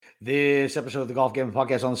This episode of the Golf Gambling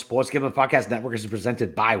Podcast on the Sports Gambling Podcast Network is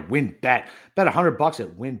presented by WynnBET. Bet $100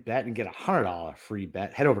 at WynnBET and get a $100 free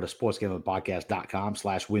bet. Head over to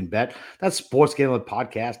sportsgamblingpodcast.com/WynnBET. That's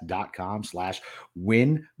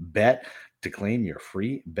sportsgamblingpodcast.com/WynnBET to claim your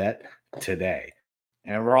free bet today.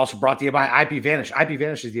 And we're also brought to you by IPVanish.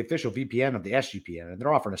 IPVanish is the official VPN of the SGPN, and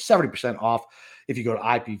they're offering a 70% off if you go to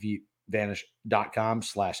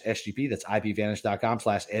IPVanish.com/SGP. That's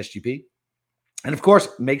IPVanish.com/SGP. And of course,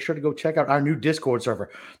 make sure to go check out our new Discord server,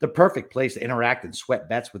 the perfect place to interact and sweat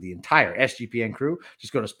bets with the entire SGPN crew.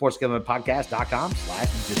 Just go to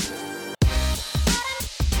sportsgamblingpodcast.com/Discord.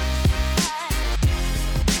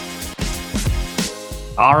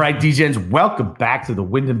 All right, DJs, welcome back to the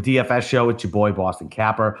Wyndham DFS show. It's your boy, Boston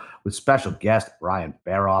Capper, with special guest Brian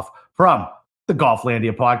Baroff from the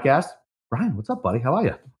Golflandia podcast. Brian, what's up, buddy? How are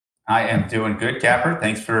you? I am doing good, Capper.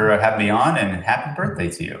 Thanks for having me on, and happy birthday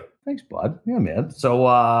to you. Thanks, bud. Yeah, man. So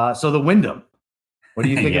the Wyndham. What do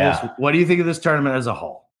you think of this? What do you think of this tournament as a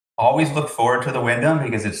whole? Always look forward to the Wyndham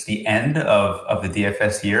because it's the end of the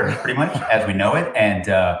DFS year, pretty much as we know it, and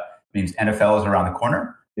means NFL is around the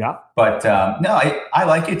corner. Yeah. But no, I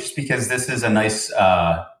like it just because this is a nice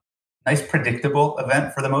predictable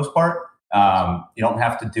event for the most part. You don't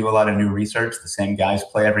have to do a lot of new research. The same guys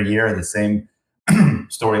play every year, the same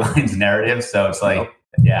storylines, narratives. So it's like,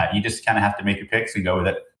 you just kind of have to make your picks and go with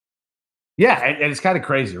it. Yeah, and it's kind of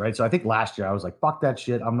crazy, right? So I think last year I was like, fuck that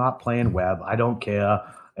shit. I'm not playing Webb. I don't care.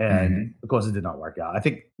 And of course it did not work out. I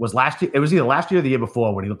think it was either last year or the year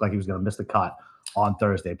before when he looked like he was going to miss the cut on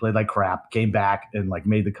Thursday. Played like crap, came back and like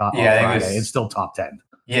made the cut on Friday. It's still top 10.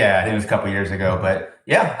 Yeah, I think it was a couple of years ago. But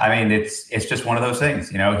yeah, I mean, it's just one of those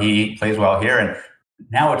things. You know, he plays well here. And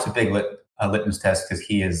now it's a big litmus test because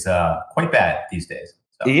he is quite bad these days.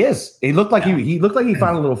 So, he is. He looked like he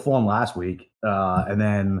found a little form last week, and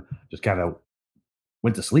then just kind of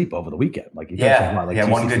went to sleep over the weekend. Like he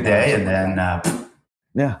one good day, and then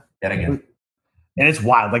yet again. And it's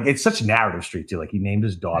wild. Like it's such a narrative streak too. Like he named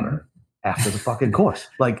his daughter after the fucking course.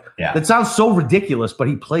 Like that sounds so ridiculous, but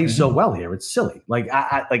he plays so well here. It's silly. Like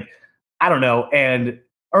I don't know. And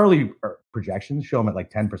early projections show him at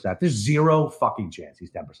like 10%. There's zero fucking chance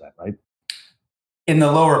he's 10%, right? In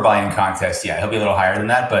the lower buy-in contest, he'll be a little higher than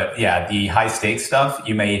that. But the high stakes stuff,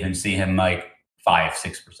 you may even see him like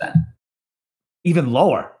 5-6%. Even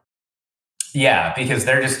lower. Yeah, because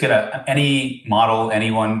they're just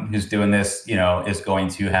anyone who's doing this, is going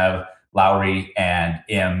to have Lowry and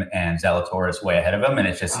Im and Zalatoris way ahead of him, and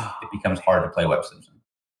it becomes hard to play Webb Simpson.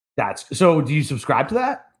 So. Do you subscribe to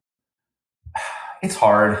that? It's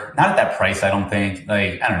hard. Not at that price, I don't think.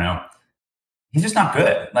 Like I don't know. He's just not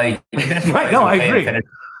good. Like, right? No, I agree.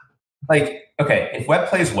 Like, okay, if Webb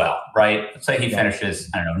plays well, right? Let's say he finishes,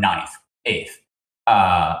 I don't know, 9th, 8th.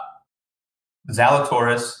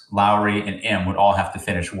 Zalatoris, Lowry, and Im would all have to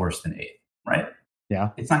finish worse than 8th, right?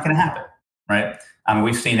 Yeah, it's not going to happen, right? I mean,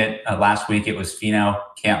 we've seen it last week. It was Finau,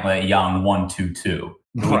 Cantlay, Young, 1-2-2.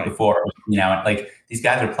 The week before, it was Finau. Like these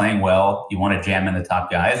guys are playing well. You want to jam in the top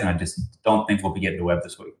guys, and I just don't think we'll be getting to Webb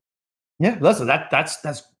this week. Yeah, listen, that's.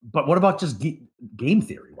 But what about just game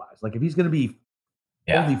theory wise? Like if he's going to be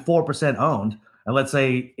only 4% owned, and let's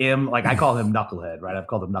say Im, like I call him Knucklehead, right? I've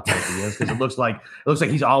called him Knucklehead for years because it looks like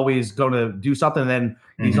he's always going to do something. And then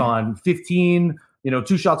he's on 15,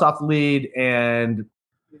 2 shots off the lead, and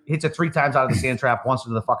hits it 3 times out of the sand trap, once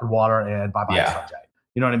into the fucking water, and bye bye Sanjay.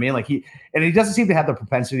 You know what I mean? Like he doesn't seem to have the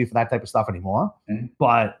propensity for that type of stuff anymore.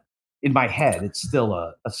 But in my head, it's still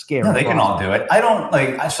a scary. No, they can all do it. I don't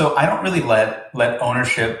really let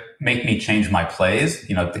ownership make me change my plays.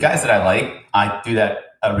 The guys that I like, I do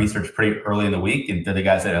that research pretty early in the week, and they're the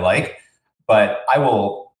guys that I like. But I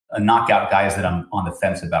will knock out guys that I'm on the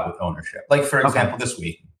fence about with ownership. Like for example, this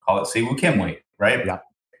week, call it Siwoo Kim week, right? Yeah.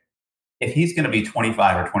 If he's going to be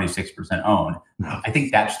 25 or 26% owned, I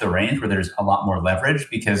think that's the range where there's a lot more leverage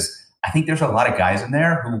because I think there's a lot of guys in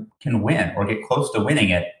there who can win or get close to winning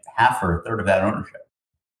it. Half or a third of that ownership.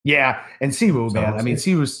 Yeah, and Siwoo, man. I mean,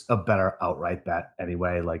 Siwoo's a better outright bet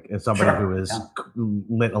anyway. Like, as somebody who has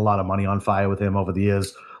lit a lot of money on fire with him over the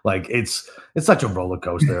years, like it's such a roller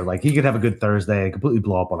coaster. Like he could have a good Thursday and completely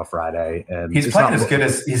blow up on a Friday. And he's playing as good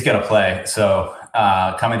as he's going to play. So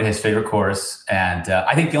coming to his favorite course, and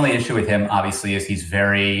I think the only issue with him, obviously, is he's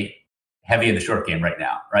very heavy in the short game right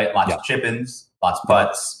now. Right, lots of chip-ins, lots of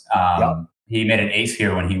putts. He made an ace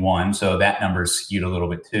here when he won, so that number's skewed a little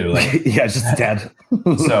bit too. Like, just dead.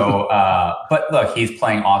 So, but look, he's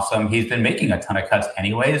playing awesome. He's been making a ton of cuts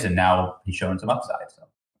anyways, and now he's showing some upside. So,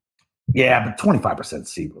 yeah, but 25%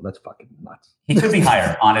 Siwoo, that's fucking nuts. He could be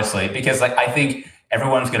higher, honestly, because like I think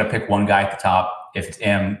everyone's going to pick one guy at the top. If it's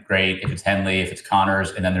Im, great. If it's Henley, if it's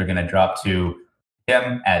Connors, and then they're going to drop to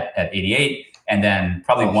him at 88. And then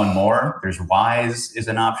probably one more. There's Wise is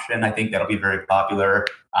an option. I think that'll be very popular.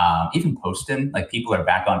 Even Poston, like people are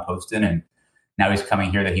back on Poston, and now he's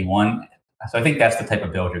coming here that he won. So I think that's the type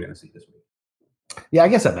of build you're going to see this week. Yeah, I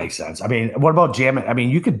guess that makes sense. I mean, what about jamming? I mean,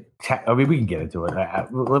 you could. We can get into it.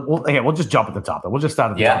 We'll just jump at the top. We'll just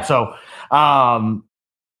start at the top. So,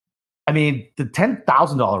 I mean, the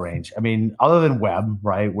 $10,000 range. I mean, other than Webb,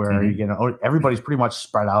 right, where everybody's pretty much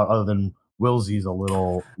spread out, other than Wilsey's a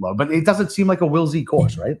little low, but it doesn't seem like a Wilsey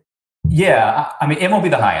course, right? Yeah, I mean, it won't be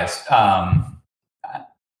the highest. And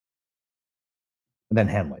then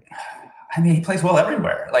Henley. I mean, he plays well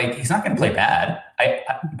everywhere. Like, he's not going to play bad.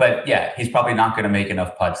 But yeah, he's probably not going to make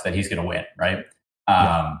enough putts that he's going to win, right?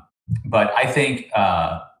 But I think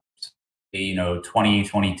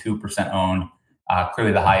 22% owned,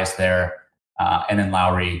 clearly the highest there, and then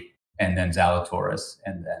Lowry, and then Zalatoris,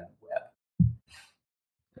 and then Webb.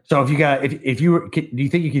 So do you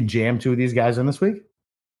think you can jam two of these guys in this week?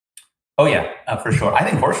 Oh yeah, for sure. I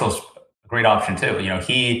think Horschel's a great option too.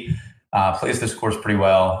 He plays this course pretty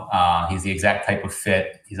well. He's the exact type of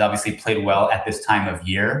fit. He's obviously played well at this time of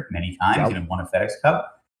year many times. Won a FedEx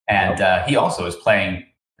Cup, and he also is playing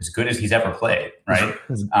as good as he's ever played. Right?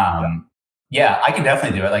 Yeah, I can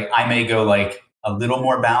definitely do it. Like, I may go like a little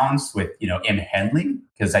more bounds with Im Henley,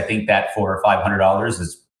 because I think that $400 or $500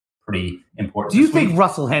 is pretty important. Do you think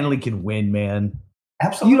Russell Henley can win, man?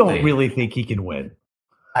 Absolutely. You don't really think he can win?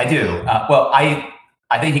 I do. Well, I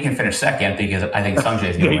think he can finish second, because I think Sungjae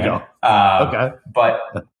is going to win. Okay. But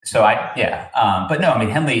but no, I mean,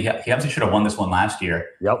 Henley, he obviously should have won this one last year.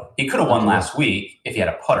 Yep. He could have won last week if he had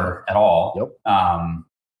a putter at all. Yep.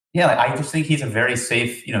 I just think he's a very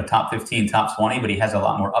safe, top 15, top 20, but he has a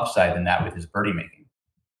lot more upside than that with his birdie making.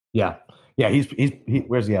 Yeah. Yeah. He's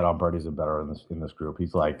where's he at on birdies and better in this group?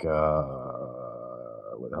 He's like, where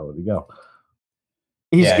the hell did he go?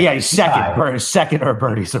 He's second. Second or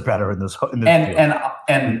birdies are better in this.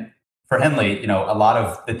 And for Henley, a lot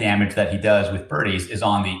of the damage that he does with birdies is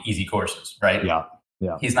on the easy courses, right? Yeah.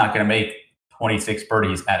 Yeah. He's not going to make 26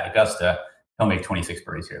 birdies at Augusta. He'll make 26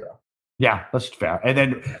 birdies here, though. Yeah, that's fair. And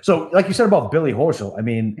then, so like you said about Billy Horschel, I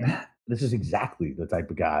mean, this is exactly the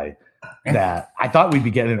type of guy that I thought we'd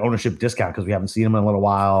be getting an ownership discount, because we haven't seen him in a little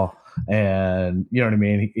while. And you know what I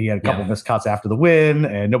mean? He had a couple missed cuts after the win,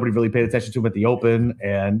 and nobody really paid attention to him at the Open.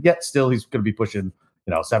 And yet still he's going to be pushing,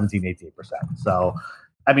 17, 18%. So,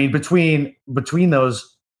 I mean, between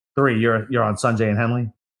those three, you're on Sungjae and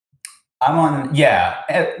Henley? I'm on,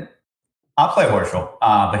 I'll play Horschel,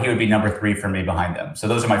 but he would be number 3 for me behind them. So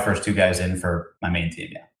those are my first two guys in for my main team.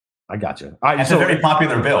 Yeah, I got you. It's a very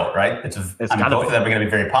popular build, right? Both of them are going to be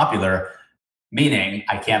very popular. Meaning,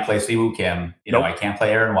 I can't play Siwoo Kim. I can't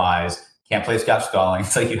play Aaron Wise. Can't play Scott Stalling.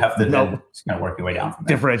 It's like you have to just kind of work your way down from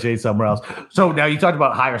there. Differentiate somewhere else. So now you talked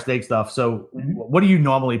about higher stake stuff. So what do you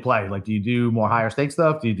normally play? Like, do you do more higher stake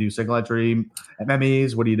stuff? Do you do single entry,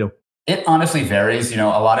 MMEs? What do you do? It honestly varies. A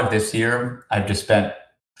lot of this year I've just spent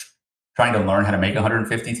trying to learn how to make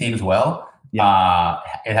 150 teams well. Yeah.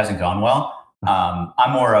 It hasn't gone well.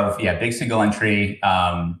 I'm more of, big single entry,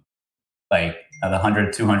 like the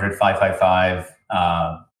 100, 200, 555.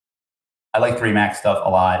 I like 3 max stuff a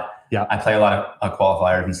lot. Yeah. I play a lot of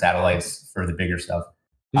qualifiers and satellites for the bigger stuff.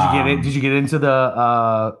 Did you get into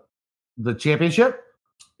the championship?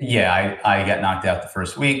 Yeah, I got knocked out the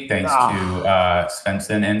first week thanks to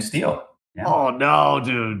Svensson and Steele. Yeah. Oh no,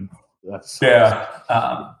 dude.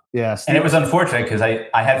 Yes. And it was unfortunate because I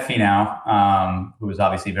had Finau, who was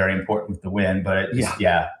obviously very important with the win, but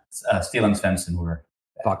Steele and Svensson were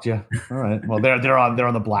fucked you. All right. Well, they're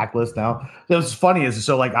on the blacklist now. What's funny is,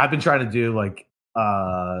 so like I've been trying to do like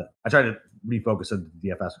I try to refocus on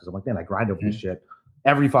DFS because I'm like, man, I grind over this shit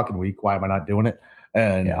every fucking week. Why am I not doing it?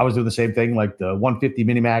 And I was doing the same thing, like the 150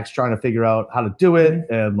 minimax, trying to figure out how to do it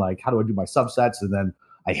and like how do I do my subsets, and then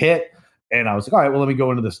I hit. And I was like, all right, well, let me go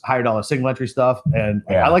into this higher dollar single entry stuff. And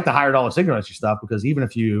I like the higher dollar single entry stuff because even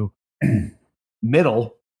if you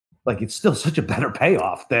middle, like it's still such a better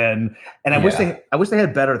payoff than. And I wish they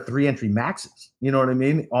had better 3 entry maxes. You know what I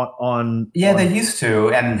mean? They used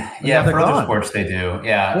to, and for other sports they do.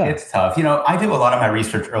 Yeah, it's tough. I do a lot of my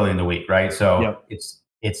research early in the week, right? So it's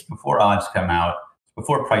before odds come out,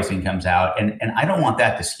 before pricing comes out, and I don't want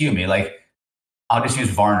that to skew me. Like, I'll just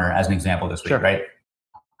use Varner as an example this week, right?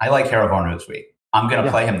 I like Harold Varner this week. I'm going to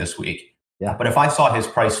play him this week. Yeah. But if I saw his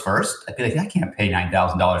price first, I'd be like, I can't pay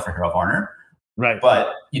 $9,000 for Harold Varner. Right.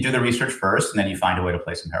 But you do the research first, and then you find a way to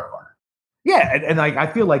play some Harold Varner. Yeah, and like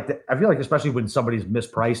I feel like especially when somebody's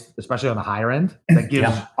mispriced, especially on the higher end, that gives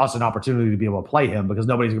us an opportunity to be able to play him because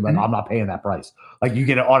nobody's gonna be like, I'm not paying that price. Like you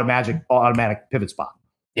get an automatic pivot spot.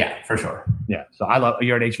 Yeah, for sure. Yeah. So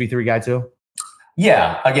you're an HV3 guy too?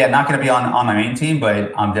 Yeah. Again, not going to be on my main team,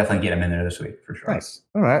 but I'm definitely getting him in there this week for sure. Nice.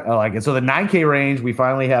 All right. I like it. So the 9K range, we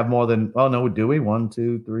finally have more than, oh no, do we? 1,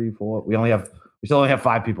 2, 3, 4. We still only have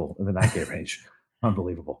 5 people in the 9K range.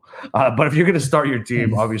 Unbelievable. But if you're going to start your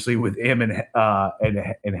team, obviously with him and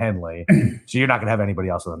Henley, so you're not going to have anybody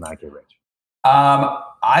else in the 9K range.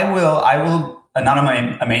 I will not on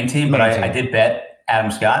my main team, but I did bet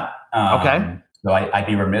Adam Scott. Okay. So I'd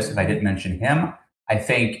be remiss if I didn't mention him. I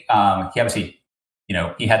think he obviously,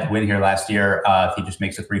 he had the win here last year. If he just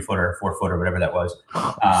makes a 3-footer, 4-footer, whatever that was.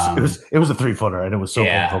 It was a 3-footer, and it was so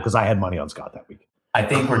painful because I had money on Scott that week. I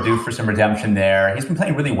think we're due for some redemption there. He's been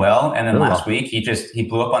playing really well, and then last week he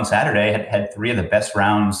blew up on Saturday. Had 3 of the best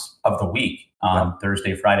rounds of the week on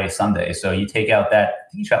Thursday, Friday, Sunday. So you take out that, I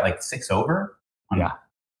think he shot like 6 over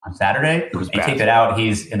on Saturday. You take that out,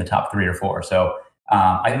 he's in the top 3 or 4. So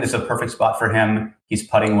I think this is a perfect spot for him. He's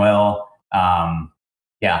putting well. I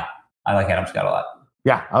like Adam Scott a lot.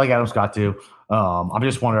 Yeah, I like Adam Scott too. I'm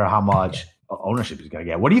just wondering how much ownership he's going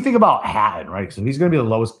to get. What do you think about Hatton, right? So he's going to be the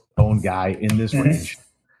lowest owned guy in this range.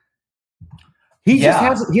 He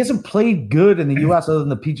hasn't played good in the U.S. other than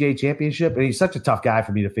the PGA Championship, and he's such a tough guy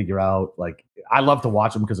for me to figure out. Like, I love to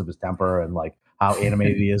watch him because of his temper and like how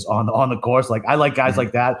animated he is on the course. Like, I like guys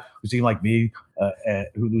like that who seem like me,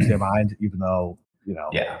 who lose their mind, even though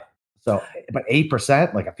Yeah. So, but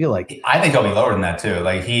 8%, like I feel like I think he'll be lower than that too.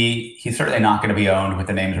 Like he's certainly not going to be owned with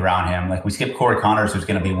the names around him. Like we skipped Corey Connors, who's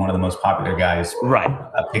going to be one of the most popular guys,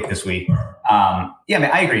 picked this week. I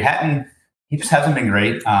agree. Hatton, he just hasn't been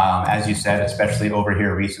great, as you said, especially over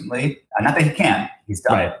here recently. Not that he can't; he's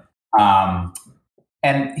done it.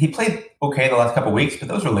 And he played okay the last couple of weeks, but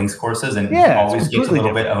those are links courses, and he always gets a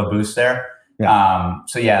little bit of a boost there. We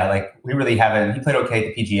really haven't. He played okay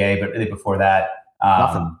at the PGA, but really before that,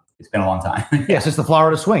 nothing. It's been a long time. It's just the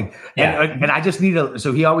Florida swing. And I just need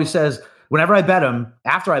so he always says, whenever I bet him,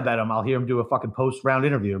 after I bet him, I'll hear him do a fucking post-round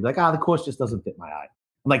interview. I'm like, the course just doesn't fit my eye.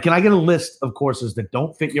 I'm like, can I get a list of courses that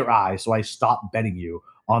don't fit your eye so I stop betting you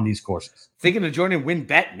on these courses? Thinking of joining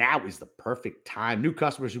WynnBET? Now is the perfect time. New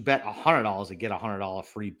customers who bet $100 to get a $100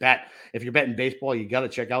 free bet. If you're betting baseball, you got to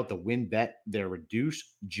check out the WynnBET. Their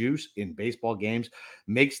reduced juice in baseball games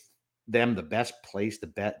makes them the best place to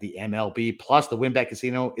bet the MLB. Plus, the WynnBET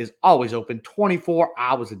Casino is always open 24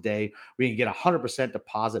 hours a day, where you can get a 100%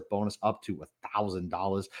 deposit bonus up to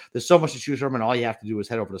 $1,000. There's so much to choose from, and all you have to do is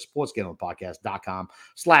head over to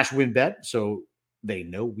sportsgamblingpodcast.com/WynnBET so they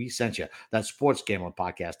know we sent you. That's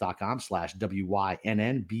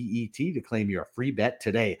sportsgamblingpodcast.com/WYNNBET to claim your free bet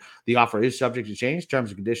today. The offer is subject to change. Terms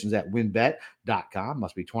and conditions at wynnbet.com.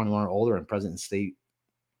 Must be 21 or older and present in state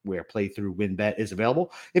where playthrough WynnBET is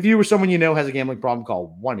available. If you or someone you know has a gambling problem,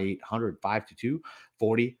 call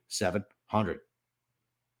 1-800-522-4700.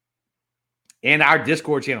 And our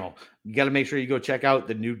Discord channel. You got to make sure you go check out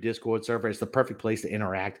the new Discord server. It's the perfect place to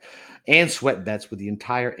interact and sweat bets with the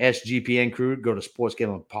entire SGPN crew. Go to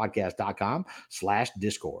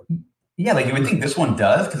sportsgamblingpodcast.com/Discord. Yeah, like you would think this one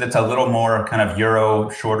does because it's a little more kind of Euro,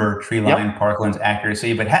 shorter tree line, Parkland's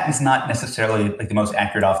accuracy. But Hatton's not necessarily like the most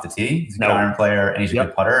accurate off the tee. He's a good iron player and he's a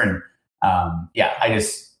good putter. And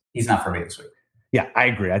he's not for me this week. Yeah, I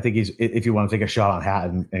agree. I think if you want to take a shot on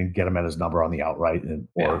Hatton and get him at his number on the outright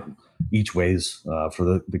or each ways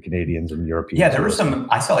for the Canadians and Europeans. Yeah, there were some.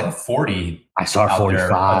 I saw like 40. I saw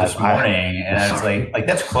 45 this morning, and I was like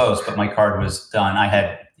that's close, but my card was done. I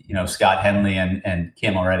had Scott Henley and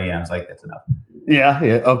Kim already, and I was like, that's enough. Yeah.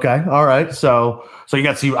 Okay. All right. So you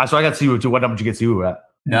got Siwoo. So I got Siwoo too. What number did you get Siwoo at?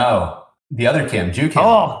 No, the other Kim, Ju Kim.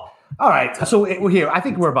 Oh, all right. So we're here. I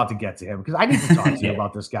think we're about to get to him because I need to talk to you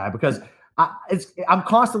about this guy because I'm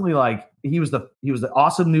constantly like he was the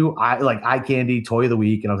awesome new eye candy toy of the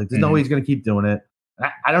week, and I was like, there's no way he's going to keep doing it.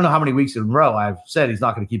 And I don't know how many weeks in a row I've said he's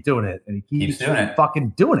not going to keep doing it, and he keeps doing it. Fucking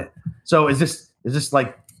doing it. So is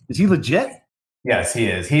he legit? Yes, he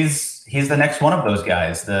is. He's the next one of those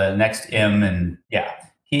guys, the next M, and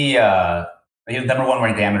he's number one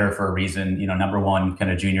ranked amateur for a reason. Number one kind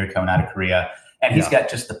of junior coming out of Korea, and he's got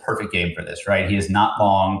just the perfect game for this. Right, he is not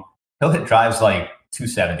long. He'll hit drives like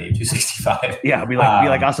 270, 265. Yeah, be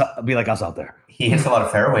like us out there. He hits a lot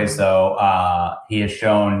of fairways though. He has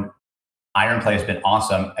shown iron play has been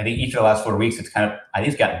awesome. I think each of the last 4 weeks, I think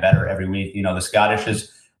he's gotten better every week. The Scottish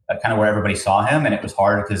is kind of where everybody saw him, and it was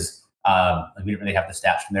hard because. We didn't really have the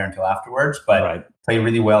stats from there until afterwards, but played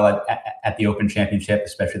really well at the Open Championship,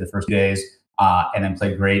 especially the first days, and then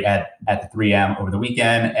played great at the 3M over the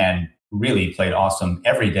weekend. And really played awesome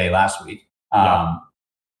every day last week.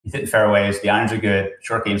 He's hitting fairways. The irons are good.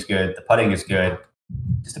 Short game's good. The putting is good.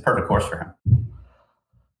 Just a perfect course for him.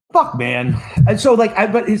 Fuck, man. And so, like,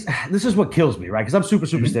 this is what kills me, right? Because I'm super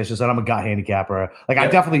superstitious and I'm a gut handicapper. Like, I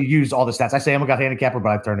definitely use all the stats. I say I'm a gut handicapper, but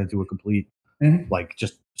I've turned into a complete, like,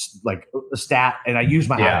 just like a stat. And I use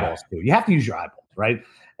my eyeballs too. You have to use your eyeballs, right?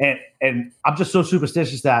 And I'm just so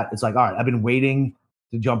superstitious that it's like, all right, I've been waiting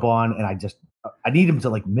to jump on, and I need him to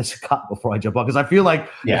like miss a cut before I jump on, because I feel like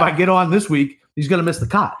if I get on this week, he's gonna miss the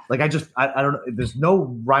cut. Like I don't know. There's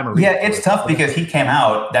no rhyme or reason. Yeah, it's tough because he came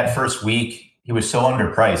out that first week. He was so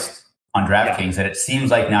underpriced on DraftKings that it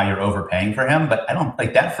seems like now you're overpaying for him. But I don't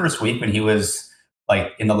like that first week when he was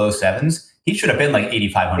like in the low sevens. He should have been like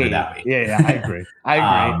 8,500 that week. Yeah, I agree.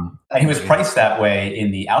 And he was priced that way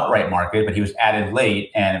in the outright market, but he was added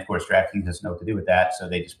late, and of course DraftKings has no to do with that, so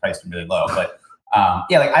they just priced him really low. But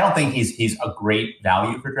like I don't think he's a great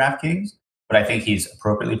value for DraftKings, but I think he's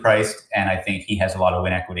appropriately priced, and I think he has a lot of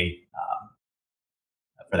win equity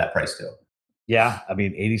for that price too. Yeah, I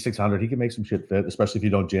mean 8,600, he can make some shit fit, especially if you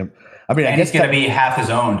don't jump. I mean, and he's going to be half as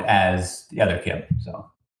owned as the other Kim.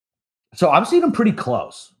 So I'm seeing him pretty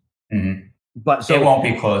close, but so it won't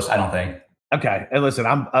be close, I don't think. Okay, and listen,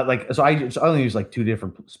 I'm I only use like two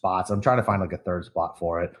different spots. I'm trying to find like a third spot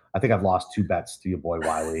for it. I think I've lost 2 bets to your boy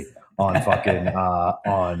Wiley on fucking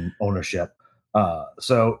on ownership.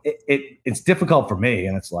 So it's difficult for me,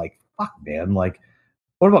 and it's like fuck, man. Like,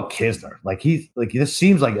 what about Kisner? Like this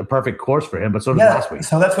seems like a perfect course for him, but so did last week.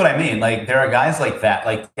 So that's what I mean. Like there are guys like that,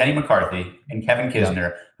 like Denny McCarthy and Kevin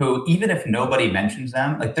Kisner, who even if nobody mentions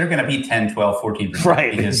them, like they're going to be 10, 12, 14%.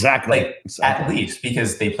 Right, because, exactly. At least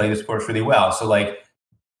because they play this course really well. So like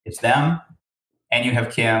it's them, and you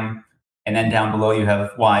have Kim, and then down below you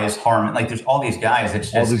have Wise, Harman. Like there's all these guys.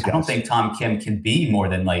 It's just I don't think Tom Kim can be more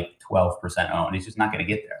than like 12% owned. He's just not going to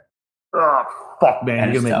get there. Oh, fuck,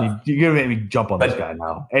 man. You're going to make me jump on this guy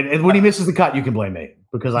now. And when he misses the cut, you can blame me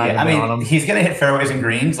because I mean, on him. He's going to hit fairways and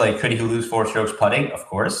greens. Like, could he lose 4 strokes putting? Of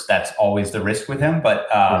course. That's always the risk with him. But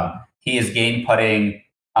he has gained putting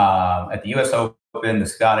at the U.S. Open, the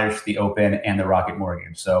Scottish, the Open, and the Rocket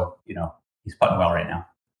Mortgage. So, he's putting well right now.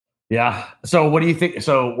 Yeah. So what do you think?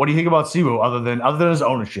 What do you think about Siwoo other than his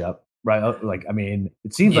ownership? Right. Like, I mean,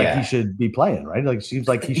 it seems like he should be playing, right? Like, it seems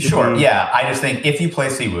like he should. Sure. Yeah. I just think if you play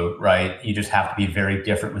Siwoo, right, you just have to be very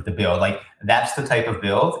different with the build. Like, that's the type of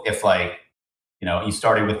build. If you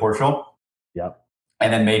started with Horschel. Yep.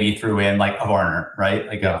 And then maybe threw in like a Varner, right?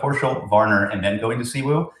 Like a Horschel, Varner, and then going to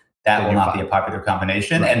Siwoo. That will not be a popular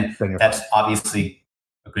combination. Right. And that's obviously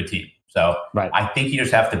a good team. So I think you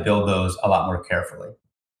just have to build those a lot more carefully.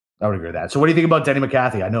 I would agree with that. So what do you think about Denny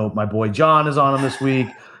McCarthy? I know my boy John is on him this week.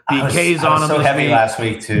 BK's on him. I was so heavy last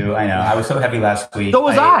week too. I know. I was so heavy last week. So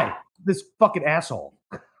was I. This fucking asshole.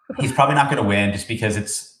 He's probably not going to win just because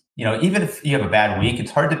it's, even if you have a bad week,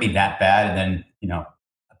 it's hard to be that bad and then,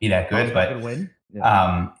 be that good. But win.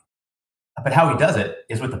 But how he does it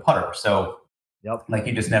is with the putter. So like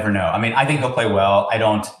you just never know. I mean, I think he'll play well. I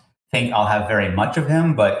don't think I'll have very much of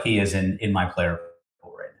him, but he is in my player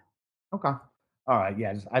pool right now. Okay. All right.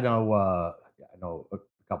 Yeah. I know a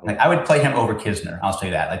couple. I would play him over Kisner. I'll say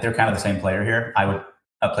that. Like they're kind of the same player here. I would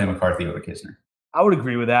play McCarthy over Kisner. I would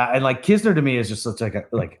agree with that. And like Kisner to me is just such like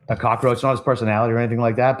a cockroach, not his personality or anything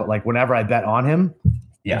like that. But like whenever I bet on him,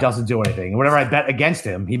 he doesn't do anything. And whenever I bet against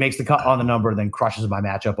him, he makes the cut on the number and then crushes my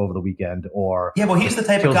matchup over the weekend. Well, he's the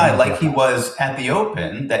type of guy like he was at the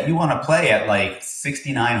Open that you want to play at like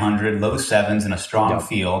 6,900, low sevens in a strong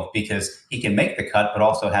field because he can make the cut, but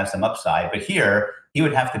also have some upside. But here he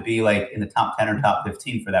would have to be like in the top 10 or top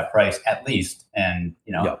 15 for that price at least. And,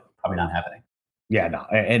 probably not happening. Yeah, no.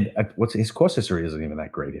 And what's his course history isn't even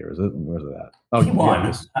that great here, is it? Where's it at? Oh, he won.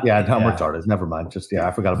 I'm retarded. Never mind.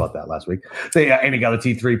 I forgot about that last week. So, and he got a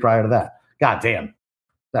T3 prior to that. God damn.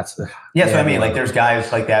 That's so I mean, like there's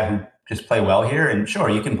guys like that who just play well here, and sure,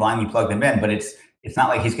 you can blindly plug them in, but it's not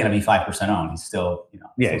like he's going to be 5% owned. He's still,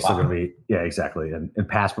 he's still going to be, exactly. And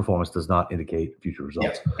past performance does not indicate future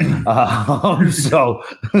results. No,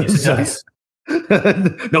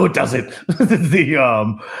 it doesn't.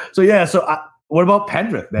 What about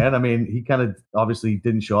Pendrith, man? I mean, he kind of obviously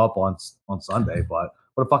didn't show up on Sunday, but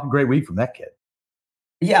what a fucking great week from that kid.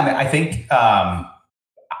 Yeah, I mean,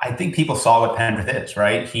 I think people saw what Pendrith is,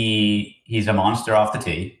 right? He's a monster off the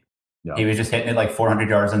tee. Yeah. He was just hitting it like 400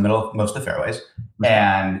 yards in the middle of most of the fairways.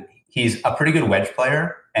 And he's a pretty good wedge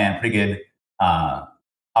player and pretty good, I'll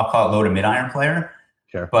call it low to mid iron player.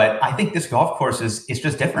 Sure. But I think this golf course is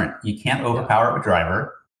just different. You can't overpower it with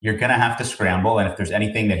driver. You're going to have to scramble. And if there's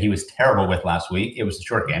anything that he was terrible with last week, it was the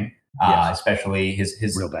short game. especially his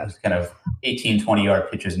kind of 18,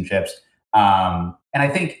 20-yard pitches and chips. And I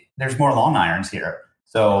think there's more long irons here.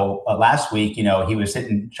 So last week, he was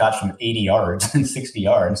hitting shots from 80 yards and 60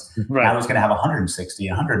 yards. Right. Now he's going to have 160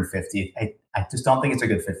 and 150. I just don't think it's a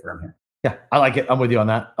good fit for him here. Yeah, I like it. I'm with you on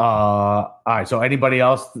that. All right. So anybody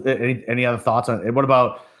else? Any other thoughts on it? What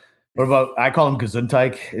about? I call him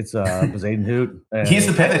Gesundheit. It's Bezuidenhout. He's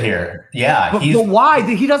the pivot here. Yeah. But why?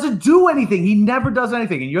 He doesn't do anything. He never does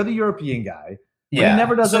anything. And you're the European guy. Yeah. He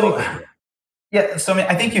never does anything. Yeah. So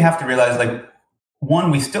I think you have to realize,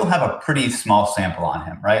 one, we still have a pretty small sample on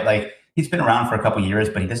him, right? He's been around for a couple of years,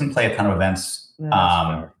 but he doesn't play a ton of events.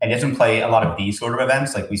 And he doesn't play a lot of these sort of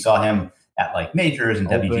events. We saw him at majors and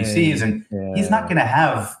WGCs, and he's not going to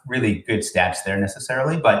have really good stats there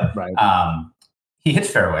necessarily, but he hits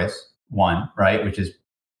fairways, right? Which is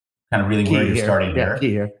kind of really where you're starting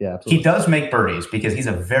here. Yeah, he does make birdies because he's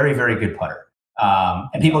a very, very good putter.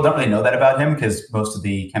 And people don't really know that about him because most of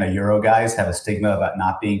the kind of Euro guys have a stigma about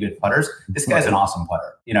not being good putters. This guy's an awesome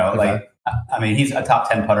putter. He's a top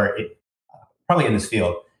 10 putter probably in this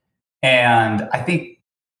field. And I think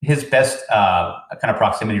his best kind of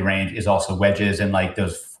proximity range is also wedges and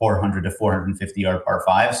those 400 to 450 yard par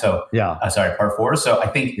fives. So par fours. So I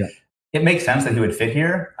think it makes sense that he would fit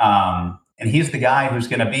here. And he's the guy who's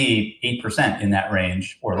going to be 8% in that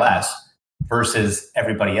range or less versus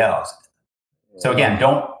everybody else. So again,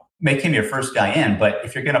 don't make him your first guy in, but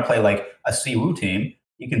if you're going to play a Siwoo team,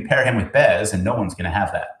 you can pair him with Bez and no one's going to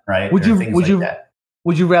have that, right? Would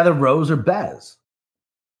you rather Rose or Bez?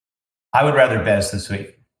 I would rather Bez this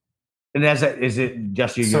week. And is it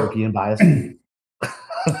just your European bias?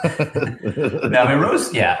 No,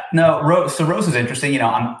 Rose. Yeah, no, Rose. So Rose is interesting.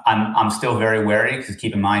 I'm still very wary because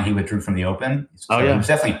keep in mind he withdrew from the Open. So he was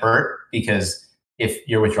definitely hurt because if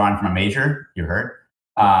you're withdrawing from a major, you're hurt.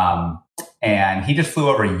 And he just flew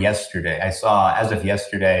over yesterday. I saw as of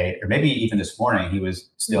yesterday, or maybe even this morning, he was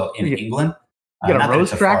still in England. You got a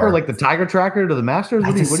Rose tracker, like the Tiger tracker to the Masters?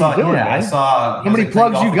 What are you doing, man? I saw. How many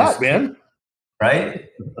plugs you got, man? Right?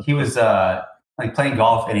 He was playing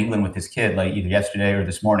golf in England with his kid either yesterday or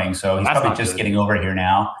this morning. So he's probably just getting over here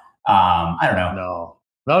now. I don't know.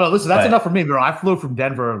 No. Listen, that's enough for me, bro. I flew from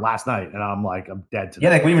Denver last night, and I'm dead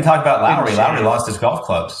today. Yeah, we even talked about Lowry. Lowry lost his golf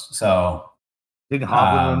clubs. So didn't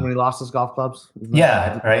Hovland win when he lost his golf clubs?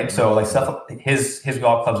 Yeah, right. So his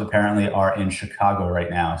golf clubs apparently are in Chicago right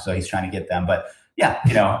now. So he's trying to get them. But yeah,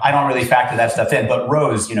 I don't really factor that stuff in. But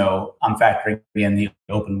Rose, I'm factoring in the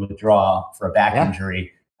Open withdrawal for a back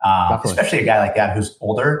injury, especially a guy like that who's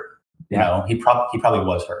older. He probably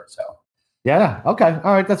was hurt. So yeah, okay,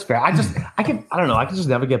 all right, that's fair. I don't know. I can just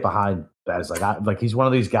never get behind Bez. He's one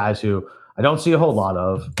of these guys who I don't see a whole lot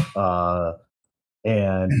of.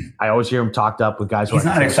 And I always hear him talked up with guys who he's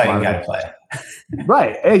not an exciting guy to play.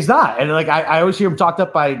 Right. He's not. And I always hear him talked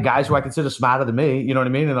up by guys who I consider smarter than me. You know what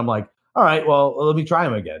I mean? And I'm like, all right, well, let me try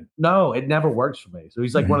him again. No, it never works for me. So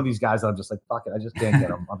he's one of these guys that I'm just like, fuck it, I just can't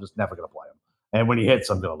get him. I'm just never going to play him. And when he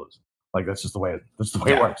hits, I'm going to lose him. That's just the way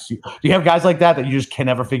it works. Do you have guys like that you just can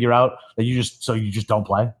never figure out that you just don't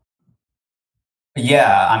play?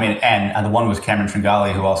 Yeah, and the one was Cameron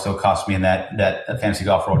Tringali, who also cost me in that Fantasy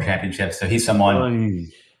Golf World Championship. So he's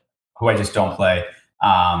someone who I just don't play.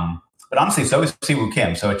 But honestly, so is Siwoo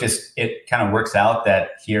Kim. So it kind of works out that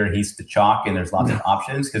here he's the chalk and there's lots of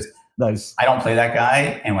options because I don't play that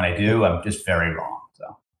guy, and when I do, I'm just very wrong.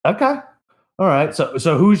 So okay, all right.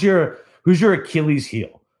 So who's your Achilles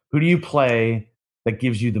heel? Who do you play that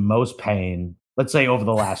gives you the most pain? Let's say over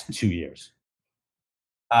the last 2 years.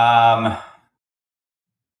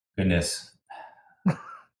 Goodness.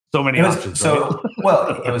 So many options.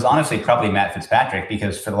 It was honestly probably Matt Fitzpatrick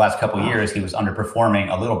because for the last couple of years he was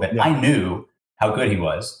underperforming a little bit. Yeah. I knew how good he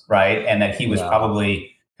was, right? And that he was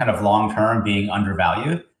probably kind of long-term being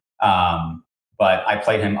undervalued. But I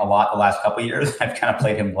played him a lot the last couple of years. I've kind of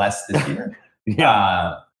played him less this year. And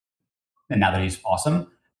now that he's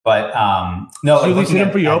awesome. But no. Did you hit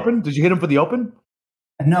him for the Open? Did you hit him for the Open?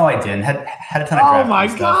 No, I didn't. Had a ton of draft. Oh my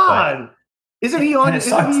God. Isn't he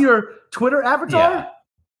your Twitter avatar?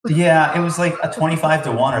 Yeah, it was like a 25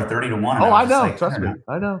 to 1 or 30 to 1. Oh, I know. Trust me.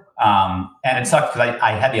 I know. And it sucked because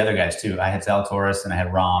I had the other guys too. I had Zalatoris and I had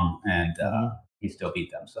Rahm, and he still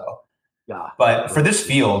beat them. So, but for this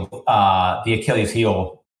field, the Achilles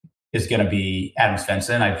heel is going to be Adam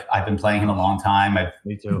Svensson. I've been playing him a long time. I've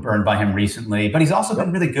burned by him recently, but he's also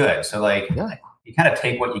been really good. So you kind of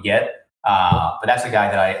take what you get. But that's a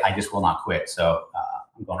guy that I just will not quit. So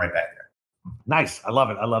I'm going right back there. Nice. I love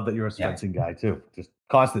it. I love that you're a Svensson guy too. Just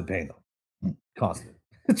constant pain though. Constant.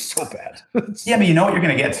 It's so bad. Yeah, I mean, you know what you're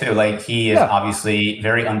going to get too. Like he is obviously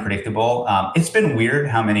very unpredictable. It's been weird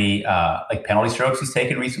how many like penalty strokes he's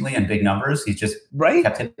taken recently in big numbers. He's just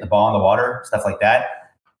kept hitting the ball in the water, stuff like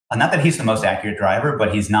that. Not that he's the most accurate driver,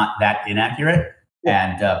 but he's not that inaccurate.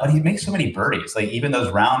 And but he makes so many birdies. Like even those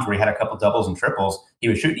rounds where he had a couple doubles and triples, he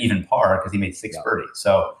would shoot even par because he made 6 birdies.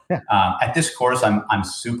 So at this course, I'm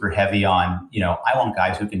super heavy on, I want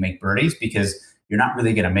guys who can make birdies because you're not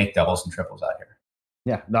really going to make doubles and triples out here.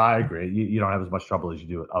 Yeah, no, I agree. You don't have as much trouble as you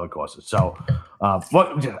do at other courses. So,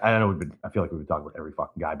 I know I feel like we've been talking about every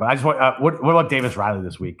fucking guy, but I just want, what about Davis Riley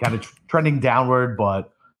this week? Kind of trending downward,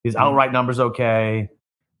 but his outright numbers okay.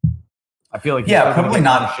 I feel like probably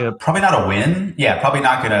not a win. Yeah, probably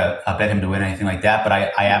not going to bet him to win anything like that. But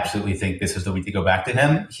I absolutely think this is the week to go back to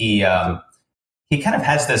him. He kind of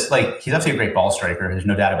has this, like, he's obviously a great ball striker. There's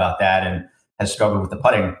no doubt about that, and has struggled with the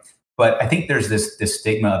putting. But I think there's this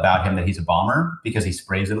stigma about him that he's a bomber because he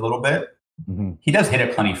sprays it a little bit. Mm-hmm. He does hit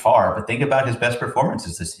it plenty far, but think about his best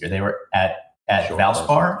performances this year. They were at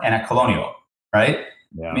Valspar and at Colonial, right?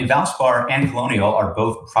 Yeah. I mean, Valspar and Colonial are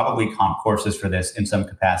both probably comp courses for this in some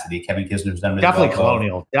capacity. Kevin Kisner's done really definitely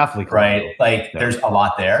Colonial, right? Like, there's a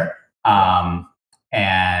lot there,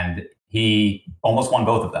 and he almost won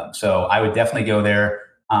both of them. So I would definitely go there,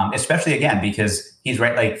 especially again because he's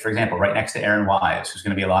right. Like for example, right next to Aaron Wise, who's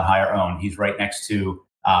going to be a lot higher owned. He's right next to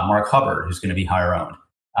Mark Hubbard, who's going to be higher owned.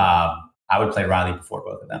 I would play Riley before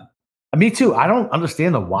both of them. Me too. I don't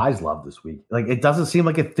understand the Wise love this week. Like, it doesn't seem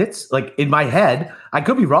like it fits. Like, in my head, I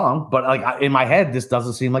could be wrong, but like in my head, this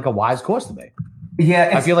doesn't seem like a Wise course to me.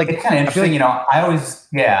 Yeah, I feel like it's kind of interesting.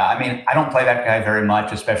 I don't play that guy very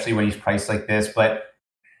much, especially when he's priced like this. But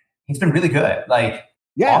he's been really good. Like,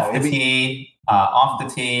 off the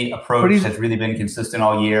tee approach has really been consistent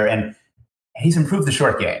all year, and he's improved the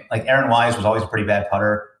short game. Like Aaron Wise was always a pretty bad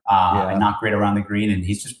putter and not great around the green, and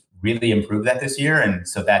he's just really improved that this year, and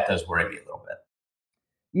so that does worry me a little bit.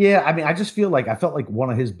 Yeah, I mean, I felt like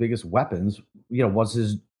one of his biggest weapons, was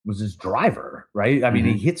his driver, right? I mean,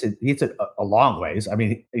 he hits it a long ways. I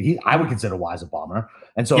mean, I would consider Wise a bomber,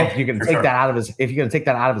 and so if you're going to take that out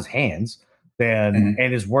of his hands, then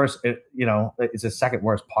and his worst, it's his second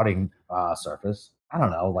worst putting surface. I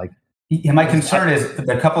don't know, like. Yeah, my concern is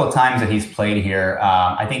the couple of times that he's played here.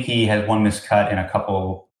 I think he has one miscut and a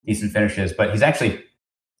couple decent finishes, but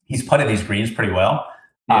he's putted these greens pretty well.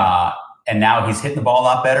 Yeah. And now he's hitting the ball a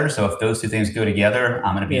lot better. So if those two things go together,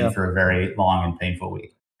 I'm going to be in for a very long and painful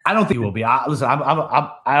week. I don't think he will be. I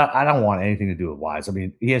don't want anything to do with Wise. I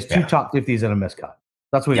mean, he has 2 top 50s and a miscut.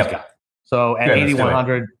 That's what he's got. So at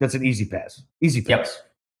 8,100, that's an easy pass. Easy pass. Yep.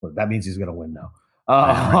 So that means he's going to win now.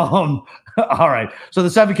 All right. So the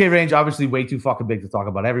 7K range, obviously way too fucking big to talk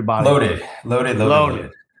about everybody. Loaded. All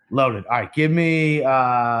right. Give me 2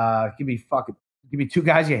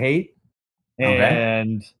 guys you hate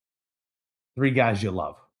and 3 guys you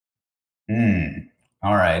love.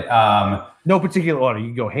 All right. No particular order. You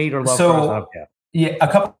can go hate or love first. Yeah, a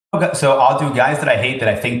couple. So I'll do guys that I hate that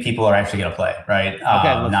I think people are actually going to play, right?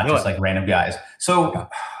 Not just like random guys. So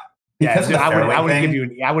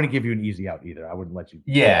I wouldn't give you an easy out either. I wouldn't let you.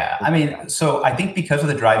 Yeah, I mean, so I think because of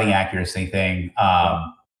the driving accuracy thing,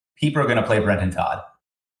 people are going to play Brenton Todd.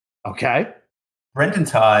 Okay. Brenton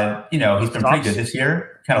Todd, he's been pretty good this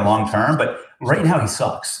year, kind of long term, but right now he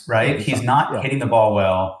sucks, right? He's not hitting the ball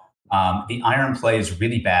well. The iron play is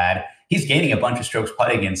really bad. He's gaining a bunch of strokes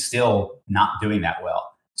putting and still not doing that well.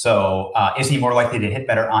 So is he more likely to hit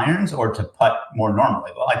better irons or to putt more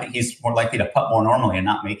normally? Well, I think he's more likely to putt more normally and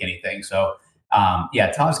not make anything. So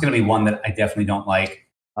Todd's going to be one that I definitely don't like.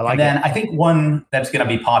 I think one that's going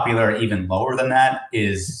to be popular even lower than that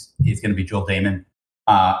is going to be Joel Damon.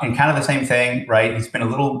 And kind of the same thing, right? He's been a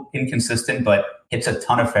little inconsistent, but hits a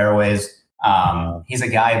ton of fairways. He's a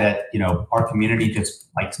guy that, our community just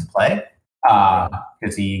likes to play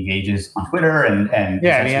because he engages on Twitter and he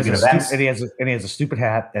has a stupid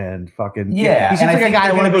hat and fucking he's just like a guy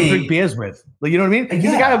I want to go drink beers with. Like, you know what I mean?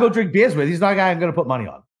 He's a guy I'll go drink beers with. He's not a guy I'm going to put money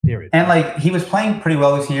on. Period. And like he was playing pretty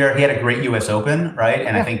well this year. He had a great U.S. Open, right?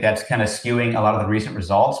 And I think that's kind of skewing a lot of the recent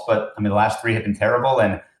results. But I mean, the last 3 have been terrible,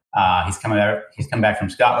 and he's come back from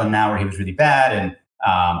Scotland now where he was really bad, and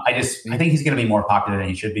I think he's going to be more popular than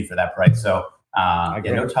he should be for that price. So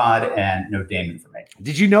no Todd and no Damon for me.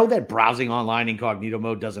 Did you know that browsing online incognito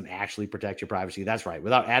mode doesn't actually protect your privacy? That's right.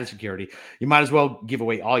 Without added security, you might as well give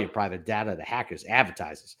away all your private data to hackers,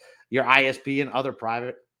 advertisers, your ISP, and other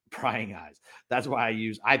private prying eyes. That's why I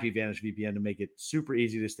use IPVanish VPN to make it super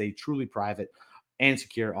easy to stay truly private and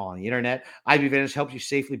secure all on the internet. IPVanish helps you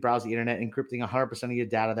safely browse the internet, encrypting 100% of your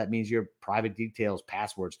data. That means your private details,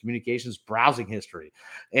 passwords, communications, browsing history,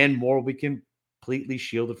 and more will be completely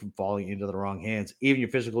shielded from falling into the wrong hands. Even your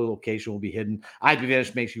physical location will be hidden.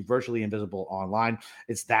 IPVanish makes you virtually invisible online.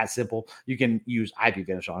 It's that simple. You can use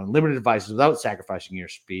IPVanish on unlimited devices without sacrificing your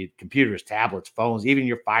speed. Computers, tablets, phones, even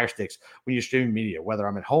your Fire Sticks when you're streaming media. Whether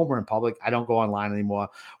I'm at home or in public, I don't go online anymore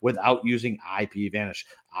without using IPVanish.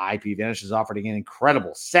 IPVanish is offering an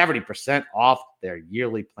incredible 70% off their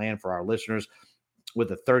yearly plan for our listeners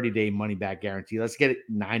with a 30-day money-back guarantee. Let's get it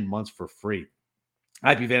 9 months for free.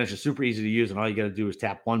 IPVanish is super easy to use, and all you got to do is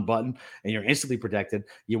tap one button, and you're instantly protected.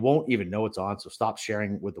 You won't even know it's on, so stop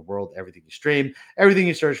sharing with the world everything you stream, everything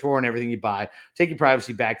you search for, and everything you buy. Take your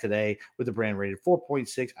privacy back today with the brand rated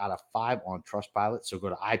 4.6 out of 5 on Trustpilot. So go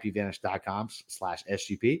to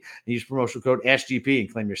IPVanish.com/SGP and use promotional code SGP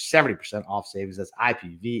and claim your 70% off savings. That's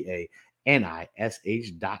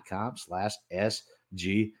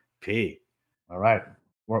IPVanish.com/SGP. All right.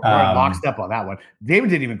 We're in lockstep on that one. David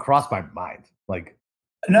didn't even cross my mind.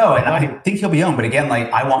 No, and I think he'll be owned. But again,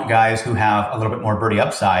 I want guys who have a little bit more birdie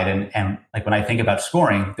upside. And when I think about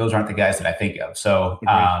scoring, those aren't the guys that I think of. So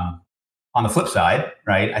on the flip side,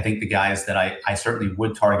 right, I think the guys that I certainly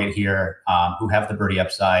would target here who have the birdie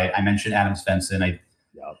upside, I mentioned Adam Svensson.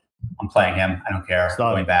 I'm playing him. I don't care.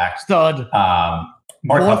 Stud. Going back. Stud.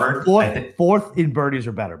 Mark Hubbard. Fourth in birdies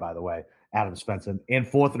or better, by the way, Adam Svensson, and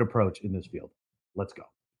fourth in approach in this field. Let's go.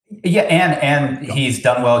 Yeah, and he's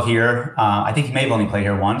done well here. I think he may have only played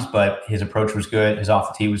here once, but his approach was good. His off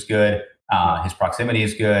the tee was good. His proximity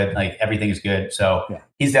is good. Everything is good. So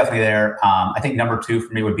he's definitely there. I think number 2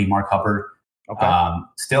 for me would be Mark Hubbard. Okay.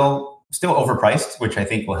 Still overpriced, which I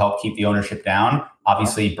think will help keep the ownership down.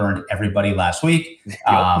 Obviously burned everybody last week.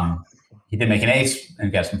 He did make an ace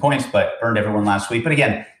and got some points, but burned everyone last week. But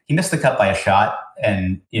again, he missed the cut by a shot,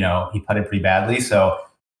 and he putted pretty badly. So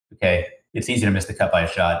it's easy to miss the cut by a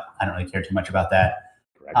shot. I don't really care too much about that.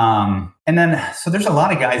 And then, so there's a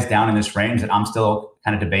lot of guys down in this range that I'm still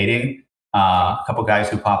kind of debating. A couple guys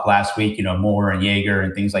who popped last week, Moore and Jaeger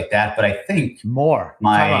and things like that. But I think Moore.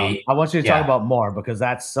 I want you to talk about Moore because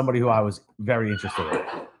that's somebody who I was very interested in.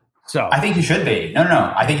 So I think he should be.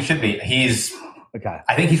 No. I think he should be. I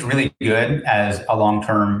think he's really good as a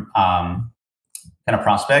long-term kind of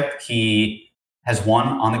prospect. He has won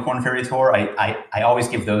on the Korn Ferry Tour. I always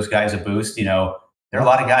give those guys a boost. There are a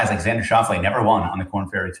lot of guys like Xander Schauffele never won on the Korn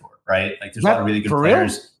Ferry Tour, right? There's a lot of really good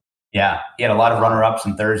players. Real? Yeah, he had a lot of runner-ups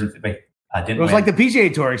and thirds, and didn't. It was like the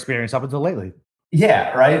PGA Tour experience up until lately.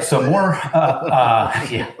 Yeah, right. So Moore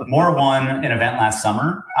won an event last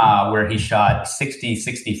summer where he shot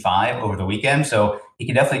 60-65 over the weekend. So he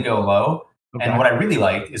can definitely go low. Okay. And what I really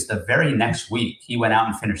liked is the very next week, he went out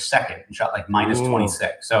and finished second and shot minus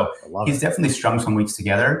 26. So he's definitely strung some weeks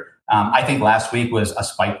together. I think last week was a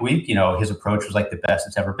spike week. His approach was the best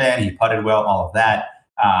it's ever been. He putted well, all of that.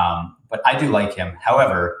 But I do like him.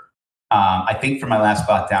 However, I think for my last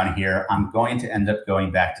spot down here, I'm going to end up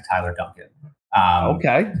going back to Tyler Duncan.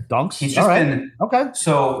 Dunks. He's just been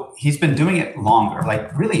So he's been doing it longer.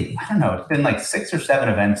 Really, I don't know. It's been 6 or 7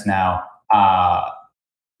 events now.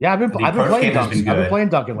 I've been playing Duncan. I've been playing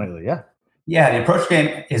Duncan lately. Yeah, the approach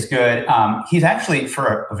game is good. He's actually,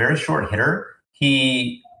 for a very short hitter,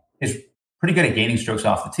 he is pretty good at gaining strokes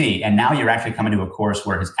off the tee. And now you're actually coming to a course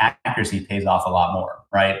where his accuracy pays off a lot more,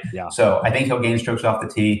 right? Yeah. So I think he'll gain strokes off the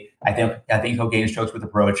tee. I think he'll gain strokes with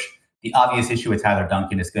approach. The obvious issue with Tyler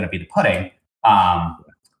Duncan is going to be the putting.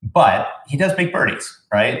 But he does make birdies,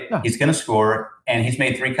 right? Yeah. He's going to score, and he's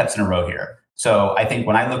made 3 cuts in a row here. So I think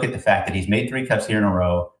when I look at the fact that he's made 3 cuts here in a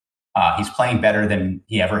row, he's playing better than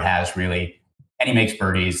he ever has, really, and he makes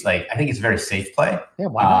birdies. I think it's a very safe play. Yeah,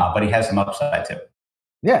 why not? But he has some upside too.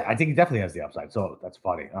 Yeah, I think he definitely has the upside. So that's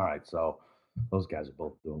funny. All right, so those guys are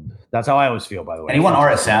both doomed. That's how I always feel, by the way. And he won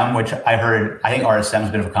RSM, which I think RSM is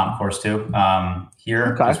a bit of a comp course too.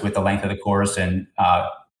 Here, just with the length of the course and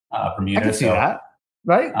Bermuda. I can see that,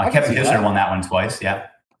 right? Kevin Kisner won that one twice. Yeah.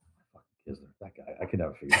 That guy, I could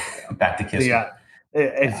never figure that out. Back to Kisner.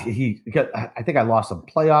 I think I lost some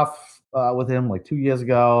playoff with him 2 years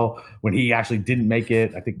ago when he actually didn't make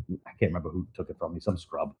it. I can't remember who took it from me. Some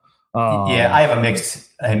scrub. I have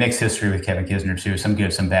a mixed history with Kevin Kisner too. Some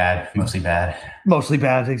good, some bad. Mostly bad. Mostly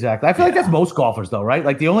bad, exactly. I feel like that's most golfers, though,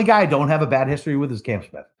 right? The only guy I don't have a bad history with is Cam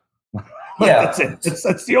Smith. That's it.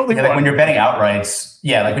 That's the only one. When you're betting outrights,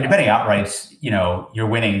 when you're betting outrights, you're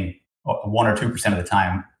winning 1 or 2% of the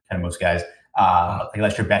time. Kind of most guys.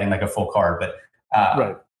 Unless you're betting a full card, but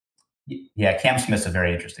right. Yeah, Cam Smith's a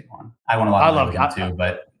very interesting one. I won a lot of him too,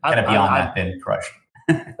 but kind of beyond that, been crushed.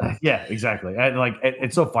 Yeah, exactly. And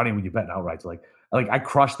it's so funny when you bet outrights. I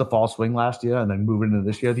crushed the fall swing last year, and then moving into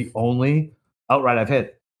this year, the only outright I've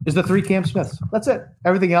hit is the 3 Cam Smiths. That's it.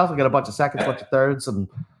 Everything else, I got a bunch of seconds, bunch of thirds, and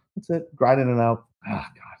That's it. Grinding it out. Oh, God.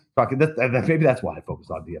 Maybe that's why I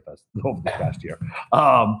focused on DFS over the past year.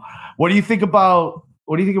 What do you think about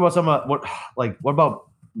some what about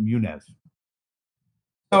Muniz?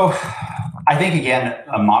 So I think again,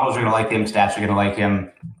 models are going to like him, stats are going to like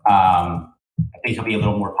him. I think he'll be a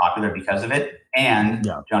little more popular because of it. And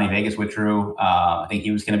Johnny Vegas withdrew. I think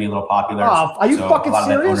he was going to be a little popular. Oh, are you fucking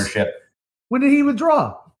serious? Ownership. When did he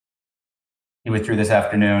withdraw? He withdrew this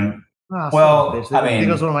afternoon. Oh, well, I mean,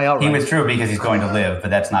 he withdrew because he's going to live, but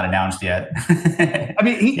that's not announced yet. I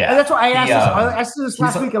mean, that's why I asked I asked this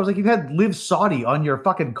last week. I was like, you've had Live Saudi on your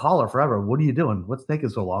fucking collar forever. What are you doing? What's taking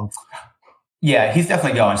so long? Yeah, he's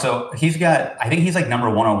definitely going. So I think he's like number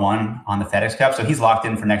 101 on the FedEx Cup. So he's locked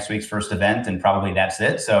in for next week's first event, and probably that's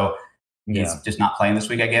it. So he's just not playing this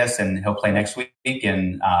week, I guess, and he'll play next week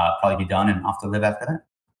and probably be done and off to Live after that.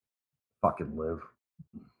 Fucking Live.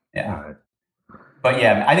 Yeah. All right. But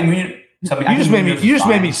yeah, I think you just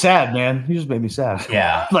made me sad, man. You just made me sad.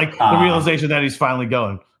 Yeah, like the realization that he's finally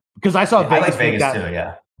going. Because I saw Vegas too.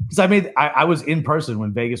 Yeah, because I was in person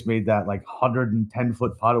when Vegas made that like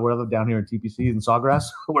 110-foot putt or whatever down here in TPC in Sawgrass,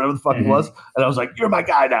 whatever the fuck it was, and I was like, "You're my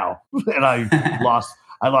guy now," and I lost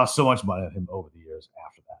so much money on him over the years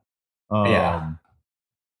after that.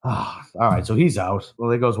 All right, so he's out.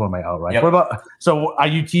 Well, there goes one of my outrights. Yep. What about? So, are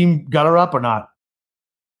you team gutter up or not?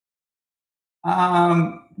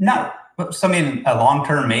 No. So, I mean, a long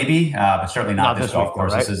term maybe, but certainly not this golf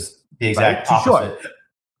course. Right? This is the exact opposite. Short.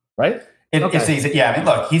 Right? I mean,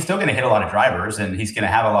 look, he's still going to hit a lot of drivers and he's going to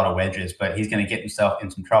have a lot of wedges, but he's going to get himself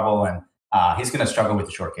in some trouble and he's going to struggle with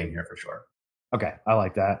the short game here for sure. Okay, I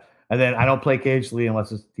like that. And then I don't play KHL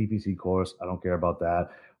unless it's a TPC course. I don't care about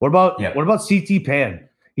that. What about CT Pan?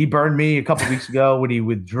 He burned me a couple weeks ago when he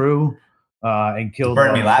withdrew and killed. He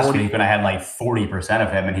burned me last week when I had like 40%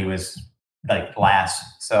 of him and he was like last.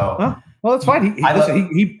 So well, that's fine.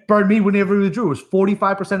 He burned me whenever he withdrew. It was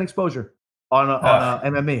 45% exposure on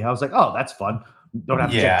MME. I was like, oh, that's fun. Don't have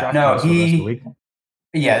to check draft for the rest of the week.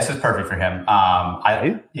 Yeah, this is perfect for him.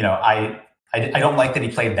 I don't like that he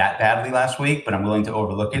played that badly last week, but I'm willing to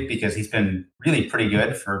overlook it because he's been really pretty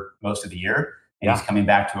good for most of the year. And he's coming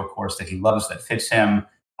back to a course that he loves, that fits him,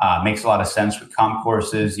 makes a lot of sense with comp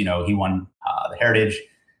courses. He won the Heritage.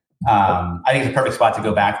 I think it's a perfect spot to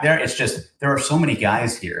go back there. It's just there are so many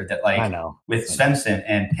guys here that with Svensson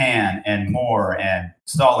and Pan and Moore and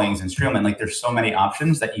Stallings and Streelman, like there's so many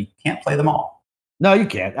options that you can't play them all. No, you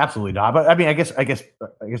can't. Absolutely not. But I mean, I guess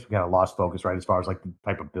we kind of lost focus, right, as far as like the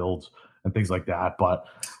type of builds and things like that. But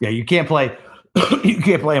yeah, you can't play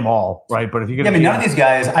them all, right? But if you're gonna, none of these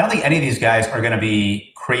guys, I don't think any of these guys are going to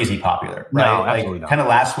be crazy popular, right? No, absolutely not. Kind of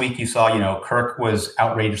last week, you saw, Kirk was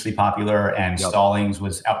outrageously popular and Stallings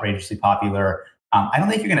was outrageously popular. I don't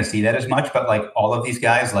think you're going to see that as much, but like all of these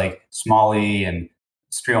guys, like Smalley and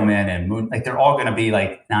Streelman and Moon, like they're all going to be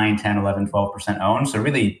like 9, 10, 11, 12% owned. So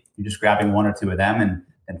really, you're just grabbing one or two of them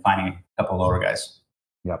and finding a couple of lower guys.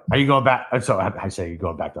 Yep. Are you going back? So I say you're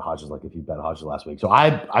going back to Hodges, like if you bet Hodges last week. So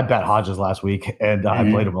I bet Hodges last week, and I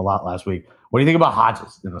played him a lot last week. What do you think about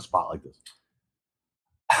Hodges in a spot like this?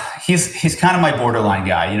 He's kind of my borderline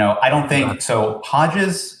guy. I don't think so.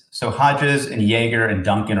 Hodges and Jaeger and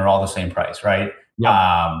Duncan are all the same price, right? Yep.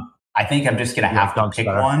 I think I'm just going to have to pick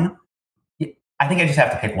one. I think I just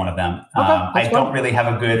have to pick one of them. I don't really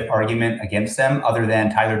have a good argument against them, other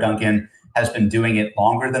than Tyler Duncan has been doing it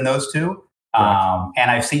longer than those two.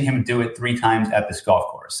 And I've seen him do it 3 times at this golf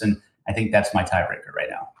course. And I think that's my tiebreaker right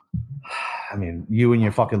now. I mean, you and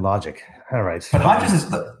your fucking logic. All right. But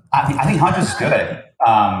Hodges I think Hodges is good.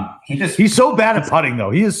 He's so bad at putting,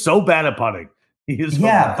 though. He is so bad at putting.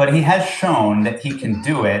 But he has shown that he can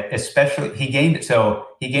do it, especially he gained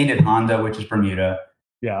at Honda, which is Bermuda.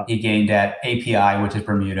 Yeah. He gained at API, which is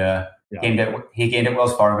Bermuda. Yeah. He gained at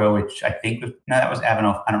Wells Fargo, which I think that was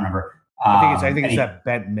Avenel. I don't remember. I think it's that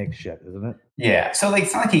bent mix shit, isn't it? Yeah. So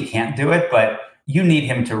it's not like he can't do it, but you need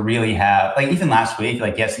him to really have, even last week,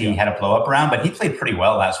 yes, he had a blow up round, but he played pretty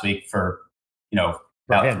well last week for,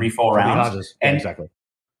 about 3 full rounds. And, exactly.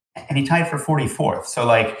 And he tied for 44th. So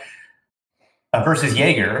versus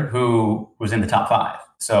Jaeger, who was in the top 5.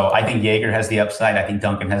 So I think Jaeger has the upside. I think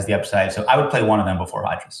Duncan has the upside. So I would play one of them before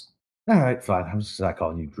Hodges. All right, fine. I'm just not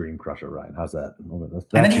calling you Dream Crusher, Ryan. How's that? And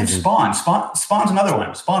then you have Spawn. Spawn's another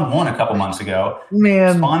one. Spawn won a couple months ago.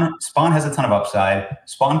 Man, Spawn has a ton of upside.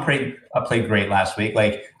 Spawn played great last week.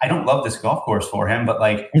 I don't love this golf course for him, but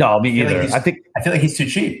no, me either. I feel like he's too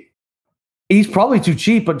cheap. He's probably too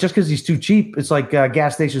cheap, but just because he's too cheap, it's like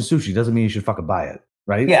gas station sushi. Doesn't mean you should fucking buy it,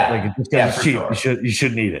 right? Yeah, just because it's cheap, sure. you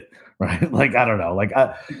shouldn't eat it, right? I don't know.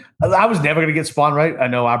 I was never gonna get Spawn right. I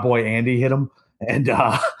know our boy Andy hit him. and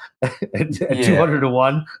 200 to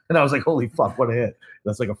 1. And I was like, holy fuck, what a hit.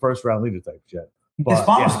 That's like a first round leader type shit. But, his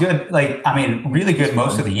form was good. Like, I mean, really good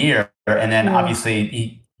most of the year. And then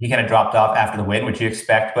obviously he kind of dropped off after the win, which you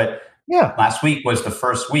expect. But last week was the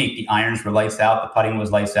first week. The irons were lights out. The putting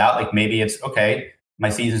was lights out. Like, maybe it's okay. My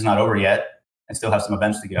season's not over yet. I still have some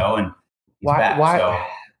events to go. And he's back. So.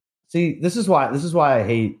 See, this is why I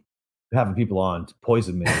hate having people on to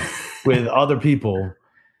poison me with other people.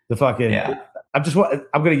 The fucking I'm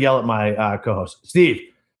gonna yell at my co-host Steve.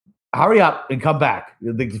 Hurry up and come back.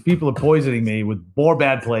 The people are poisoning me with more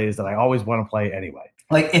bad plays that I always want to play anyway.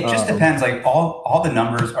 Like, it just depends. Like, all the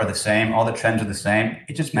numbers are the same. All the trends are the same.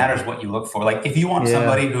 It just matters what you look for. Like, if you want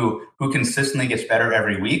somebody who consistently gets better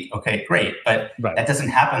every week, okay, great. But that doesn't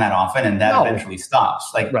happen that often, and that eventually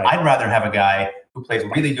stops. Like, I'd rather have a guy who plays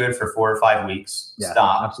really good for 4 or 5 weeks,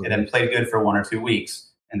 stop, and then play good for 1 or 2 weeks,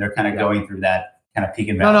 and they're kind of going through that kind of peak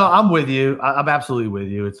and valley. No, I'm with you. I'm absolutely with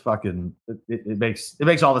you. It's fucking. It makes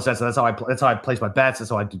all the sense. That's how I place my bets.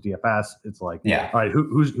 That's how I do DFS. It's like, all right,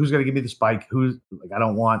 who's gonna give me the spike? Who's like, I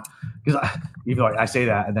don't want, because even though I say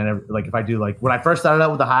that, and then like if I do, like when I first started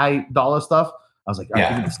out with the high dollar stuff, I was like, all right,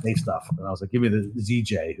 give me the safe stuff, and I was like, give me the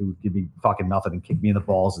ZJ who would give me fucking nothing and kick me in the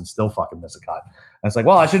balls and still fucking miss a cut. And it's like,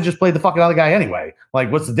 well, I should just play the fucking other guy anyway.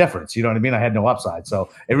 Like, what's the difference? You know what I mean? I had no upside, so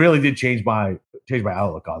it really did change my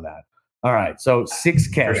outlook on that. All right, so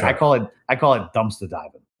 6K. Sure. I call it dumpster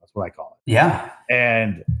diving. That's what I call it. Yeah.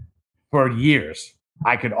 And for years,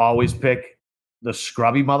 I could always pick the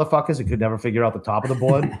scrubby motherfuckers that could never figure out the top of the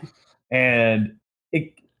board. And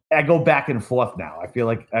I go back and forth now. I feel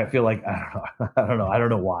like I don't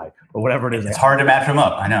know why, but whatever it is, it's hard to match them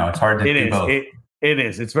up. I know it's hard to do both. It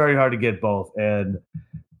is. It's very hard to get both, and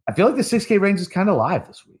I feel like the 6K range is kind of live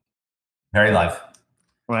this week. Very live,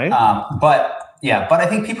 right? But I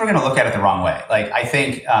think people are going to look at it the wrong way. Like, I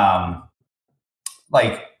think,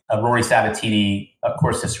 like a Rory Sabatini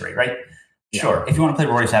course history, right? Yeah. Sure. If you want to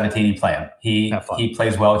play Rory Sabatini, play him. He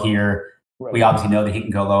plays well here. Right. We obviously know that he can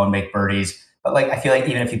go low and make birdies. But like, I feel like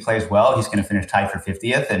even if he plays well, he's going to finish tied for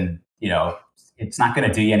 50th, and it's not going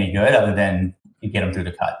to do you any good other than you get him through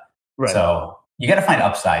the cut. Right. So you got to find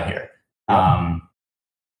upside here. Yeah.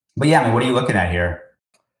 But yeah, I mean, what are you looking at here?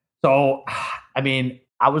 So, I mean,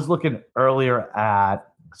 I was looking earlier at,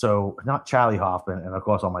 so not Charlie Hoffman, and of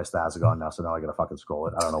course all my stats are gone now, so now I got to fucking scroll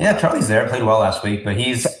it. I don't know. Yeah, Charlie's there, played well last week, but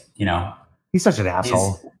he's such an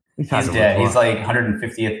asshole. He's dead. He's like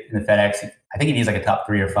 150th in the FedEx. I think he needs like a top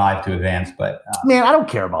 3 or 5 to advance, but man, I don't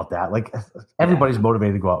care about that. Like, everybody's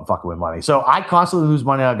motivated to go out and fucking win money. So I constantly lose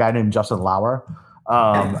money on a guy named Justin Lauer.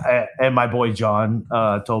 And my boy John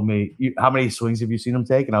told me, how many swings have you seen him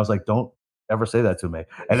take? And I was like, don't ever say that to me.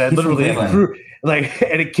 And then literally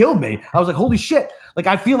and it killed me. I was like, holy shit. Like,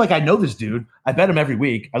 I feel like I know this dude. I bet him every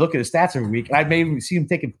week. I look at his stats every week, and I may see him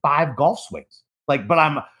taking 5 golf swings. Like, but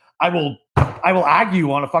I will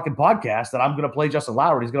argue on a fucking podcast that I'm going to play Justin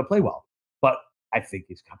Lauer and he's going to play well. But I think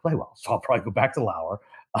he's going to play well. So I'll probably go back to Lauer.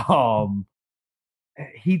 I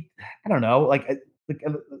don't know.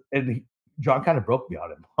 John kind of broke me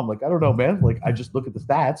on him. I'm like, I don't know, man. Like, I just look at the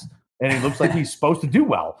stats, and he looks like he's supposed to do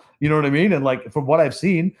well. You know what I mean? And like, from what I've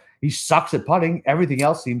seen, he sucks at putting. Everything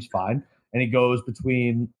else seems fine. And he goes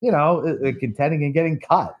between, contending and getting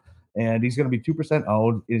cut. And he's going to be 2%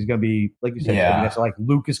 owned. He's going to be, like you said, like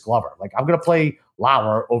Lucas Glover. Like, I'm going to play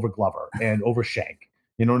Lauer over Glover and over Shank.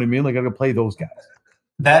 You know what I mean? Like, I'm going to play those guys.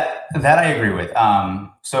 That I agree with.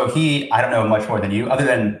 So I don't know much more than you, other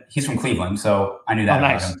than he's from Cleveland. So I knew that. Oh,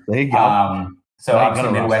 nice. There you go. So obviously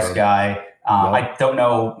a Midwest guy. I don't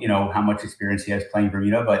know, how much experience he has playing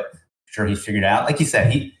Bermuda, but I'm sure he's figured out. Like you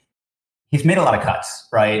said, he's made a lot of cuts,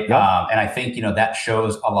 right? Yep. And I think, that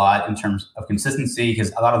shows a lot in terms of consistency,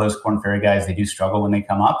 because a lot of those Korn Ferry guys, they do struggle when they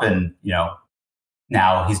come up, and,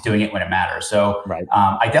 now he's doing it when it matters. So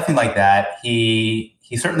I definitely like that. He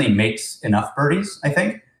certainly makes enough birdies, I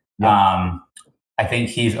think. Yep. I think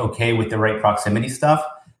he's okay with the right proximity stuff.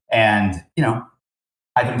 And,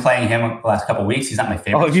 I've been playing him the last couple of weeks. He's not my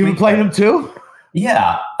favorite. Oh, you've been playing him too?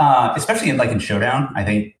 Yeah, especially in Showdown. I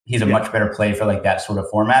think he's a much better play for like that sort of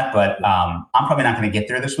format. But I'm probably not going to get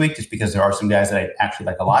there this week, just because there are some guys that I actually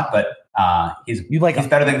like a lot. But he's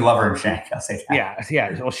better than Glover and Shank. I'll say that.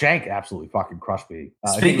 Yeah. Well, Shank absolutely fucking crushed me.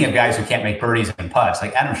 Speaking of guys who can't make birdies and putts,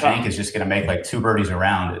 like Adam Shank is just going to make like 2 birdies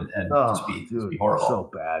around and just be horrible.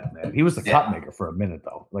 So bad, man. He was the cut maker for a minute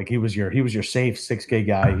though. Like, he was your safe 6K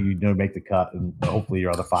guy who make the cut, and hopefully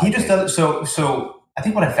your other 5. He just does. So I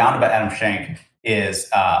think what I found about Adam Shank is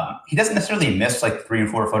he doesn't necessarily miss like 3 and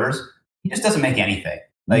 4 footers. He just doesn't make anything.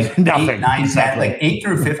 Like nothing. 8, 9, 10, like 8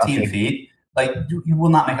 through 15 feet. Like, you will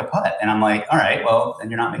not make a putt. And I'm like, all right, well, then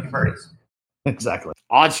you're not making birdies. Exactly.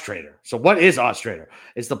 Odds Trader. So what is Odds Trader?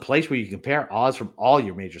 It's the place where you compare odds from all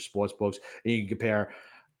your major sports books, and you can compare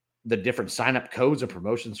the different sign-up codes and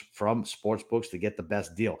promotions from sports books to get the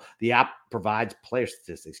best deal. The app provides player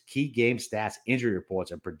statistics, key game stats, injury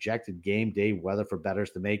reports, and projected game day weather for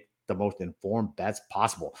bettors to make the most informed bets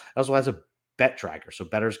possible. It also has a bet tracker so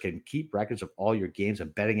bettors can keep records of all your games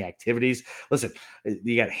and betting activities. Listen,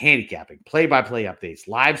 you got handicapping, play-by-play updates,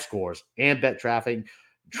 live scores, and bet tracking,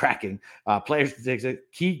 player statistics,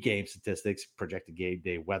 key game statistics, projected game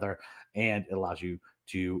day weather, and it allows you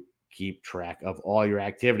to keep track of all your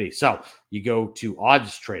activity. So you go to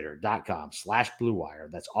oddstrader.com/Blue Wire.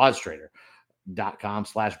 That's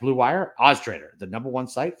oddstrader.com/Blue Wire. OddsTrader, the number one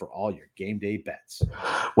site for all your game day bets.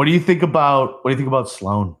 What do you think about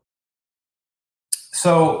Sloan?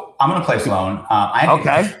 So I'm going to play Sloan.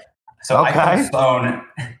 I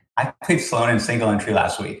played Sloan in single entry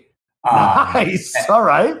last week. Nice. All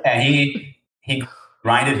right. And he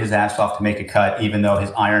grinded his ass off to make a cut, even though his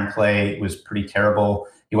iron play was pretty terrible.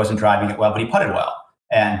 He wasn't driving it well, but he putted well.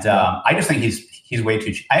 And I just think he's way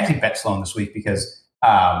too cheap. I actually bet Sloan this week because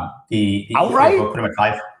the outright book put him at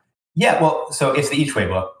 5. Yeah, well, so it's the each way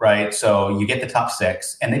book, right? So you get the top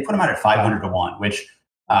 6, and they put him out at 500 to 1, which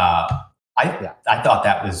I thought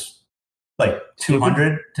that was like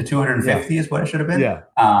 200 to 250 is what it should have been.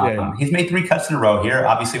 He's made 3 cuts in a row here.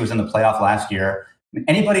 Obviously, was in the playoff last year.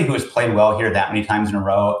 Anybody who has played well here that many times in a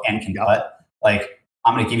row and can cut, like,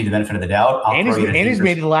 I'm going to give you the benefit of the doubt. He's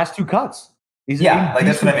made the last 2 cuts.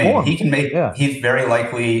 That's what I mean. He can make. Yeah. He's very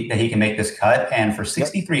likely that he can make this cut. And for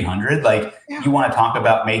 6,300, you want to talk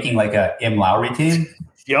about making like a M. Lowry team?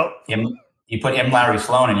 Yep. You put M. Lowry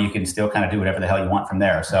Sloan, and you can still kind of do whatever the hell you want from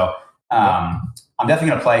there. So I'm definitely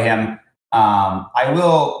going to play him. I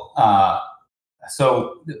will.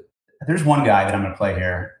 So there's one guy that I'm going to play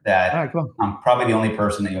here that I'm probably the only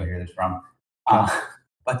person that you'll hear this from.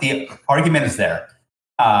 But the argument is there.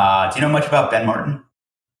 Do you know much about Ben Martin?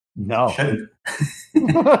 No. Shouldn't.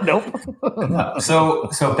 Nope. No.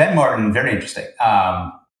 So Ben Martin, very interesting.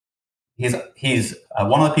 He's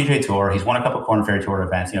won on the PGA Tour. He's won a couple Korn Ferry Tour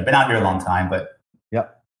events. Been out here a long time, but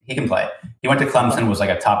he can play. He went to Clemson, was like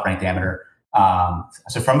a top-ranked amateur.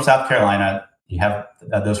 So from South Carolina, you have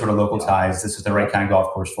those sort of local ties. This is the right kind of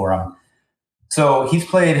golf course for him. So he's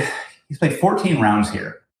played 14 rounds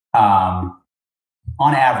here.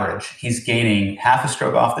 On average, he's gaining half a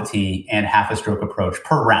stroke off the tee and half a stroke approach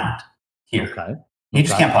per round here. Okay. He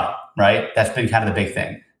just can't putt, right? That's been kind of the big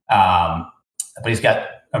thing. But he's got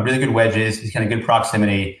a really good wedges. He's got a good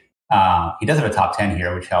proximity. He does have a top 10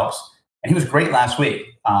 here, which helps. And he was great last week.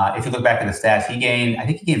 If you look back at the stats, I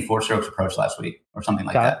think he gained 4 strokes approach last week or something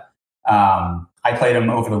like that. I played him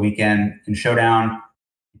over the weekend in Showdown.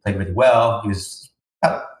 He played really well. He was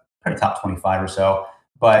probably top 25 or so.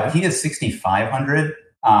 But he is 6,500. And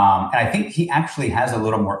I think he actually has a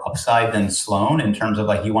little more upside than Sloan in terms of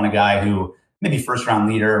you want a guy who maybe first round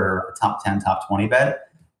leader or a top 10, top 20 bet.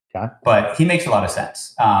 Okay. But he makes a lot of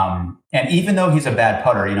sense. And even though he's a bad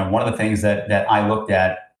putter, one of the things that I looked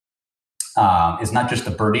at is not just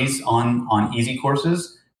the birdies on easy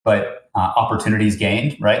courses, but opportunities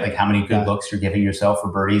gained, right? Like how many good looks you're giving yourself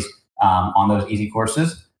for birdies on those easy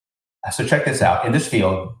courses. So check this out. In this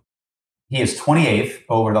field, he is 28th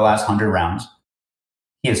over the last 100 rounds.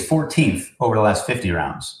 He is 14th over the last 50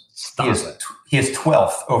 rounds. He is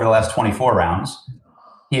 12th over the last 24 rounds.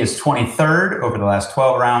 He is 23rd over the last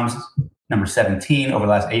 12 rounds, number 17 over the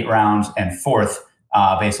last 8 rounds, and 4th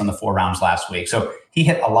based on the 4 rounds last week. So he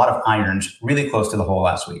hit a lot of irons really close to the hole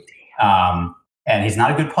last week. And he's not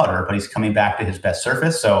a good putter, but he's coming back to his best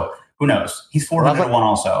surface. So who knows? He's 400 to 1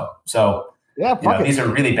 also. So these are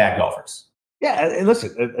really bad golfers. Yeah, and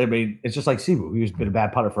listen, I mean, it's just like Sibu. He's been a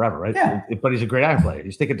bad putter forever, right? Yeah. But he's a great iron player.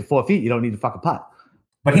 You stick it to 4 feet, you don't need to fucking putt.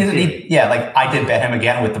 But I did bet him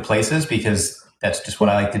again with the places because that's just what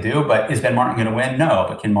I like to do. But is Ben Martin going to win? No.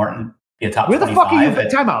 But can Martin be a top 25? Where the fuck are you?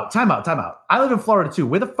 Time out. I live in Florida too.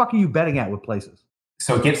 Where the fuck are you betting at with places?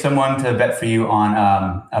 So get someone to bet for you on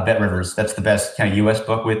Bet Rivers. That's the best kind of U.S.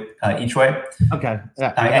 book with each way. Okay.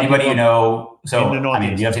 Yeah. Anybody you know. So you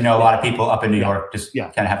obviously know a lot of people up in New York. Just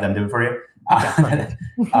kind of have them do it for you.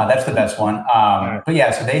 That's the best one. But yeah,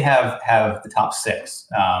 so they have the top 6,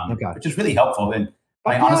 which is really helpful. And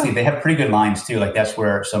honestly, they have pretty good lines too. Like that's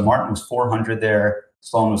where, so Martin was 400 there.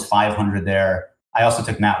 Sloan was 500 there. I also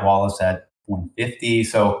took Matt Wallace at 150.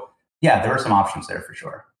 So yeah, there were some options there for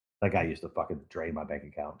sure. That guy used to fucking drain my bank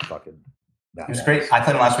account. He was great. I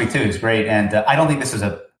played him last week too. He was great. And I don't think this is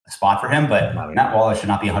a spot for him, but Matt Wallace should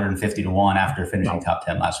not be 150 to 1 after finishing top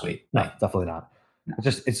 10 last week. No, definitely not. It's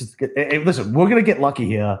just listen, we're going to get lucky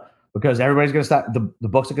here because everybody's going to start. The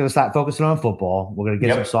books are going to start focusing on football. We're going to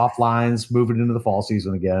get some soft lines moving into the fall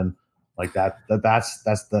season again, like that. That's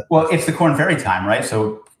the it's the Corn Ferry time, right?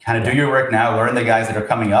 So kind of do your work now. Learn the guys that are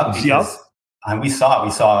coming up. Because, we saw it.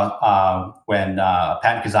 We saw when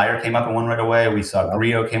Pat Kazire came up and won right away. We saw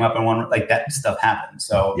Grillo came up and won. Like that stuff happened.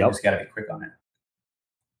 So you just got to be quick on it.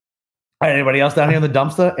 All right, anybody else down here in the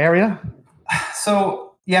dumpster area?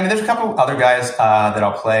 So, yeah, I mean, there's a couple other guys that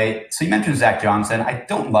I'll play. So you mentioned Zach Johnson. I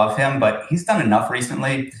don't love him, but he's done enough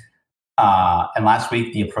recently. And last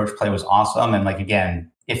week, the approach play was awesome. And, like,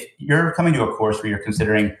 again, if you're coming to a course where you're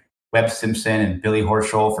considering Webb Simpson and Billy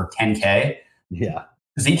Horschel for 10K,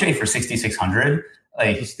 ZJ for 6,600,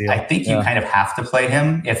 like, I think you kind of have to play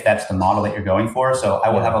him if that's the model that you're going for. So I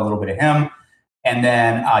will have a little bit of him. And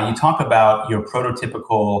then you talk about your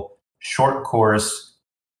prototypical short course,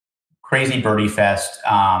 crazy birdie fest,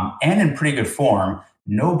 and in pretty good form.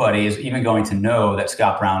 Nobody is even going to know that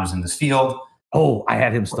Scott Brown is in this field. Oh, I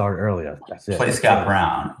had him start earlier. That's it. Play Scott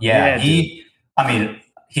Brown. Yeah, he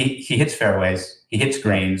hits fairways, he hits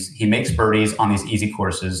greens, he makes birdies on these easy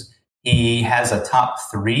courses. He has a top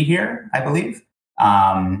 3 here, I believe.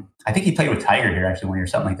 I think he played with Tiger here actually one year,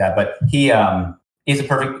 something like that. But he is a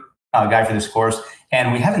perfect guy for this course.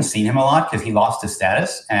 And we haven't seen him a lot because he lost his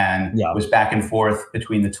status and was back and forth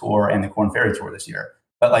between the tour and the Corn Ferry Tour this year.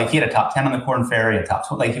 But like he had a top 10 on the Corn Ferry, a top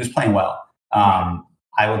 20, like he was playing well.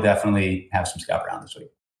 I will definitely have some Scott Brown this week.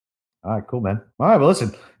 All right, cool, man. All right, well,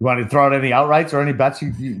 listen, you want to throw out any outrights or any bets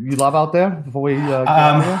you love out there before we get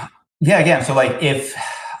yeah, again, so like if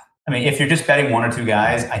you're just betting 1 or 2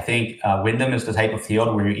 guys, I think Wyndham is the type of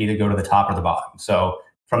field where you either go to the top or the bottom. So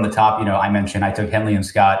from the top, I mentioned I took Henley and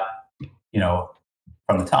Scott,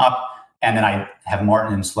 from the top, and then I have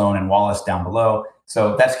Martin and Sloan and Wallace down below.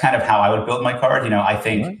 So that's kind of how I would build my card. I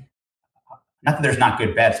think not that there's not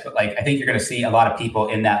good bets, but like I think you're going to see a lot of people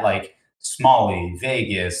in that like Smalley,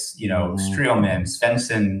 Vegas, Streelman,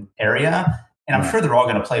 Svensson area, and I'm sure they're all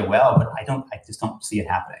going to play well, but I just don't see it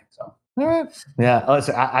happening. So. Yeah,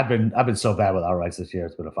 listen, I've been so bad with outrights this year.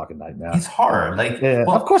 It's been a fucking nightmare. It's hard. Like,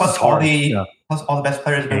 of course, it's hard. Plus all the best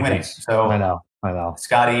players have been winning. So I know.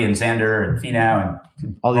 Scotty and Xander and Finau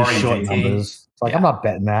and all these short numbers. It's like I'm not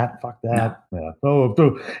betting that. Fuck that. No.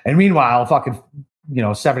 Yeah. And meanwhile, fucking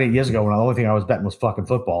 7-8 years ago, when the only thing I was betting was fucking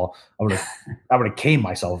football, I would have caned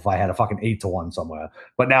myself if I had a fucking 8-1 somewhere.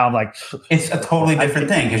 But now I'm like, it's a totally different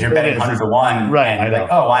thing because you're betting 100-1, right? And you're like,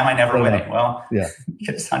 oh, why am I never winning? Well,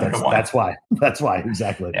 it's 100-1. That's why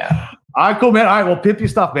exactly. Yeah. All right, cool, man. All right, well, pimp your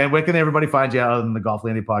stuff, man. Where can everybody find you other than the Golf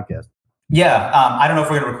Landing podcast? Yeah, I don't know if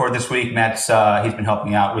we're going to record this week. Matt's he's been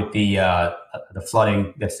helping out with the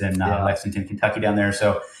flooding that's in Lexington, Kentucky down there.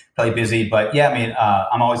 So probably busy, but yeah,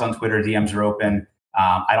 I'm always on Twitter. DMs are open.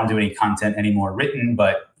 I don't do any content anymore written,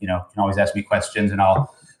 but you can always ask me questions, and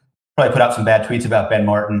I'll probably put out some bad tweets about Ben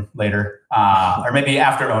Martin later, or maybe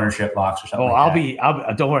after ownership locks or something. Oh,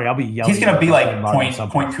 I'll don't worry, I'll be yelling. He's going to be like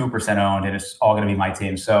 0.2% owned, and it's all going to be my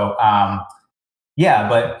team. So yeah,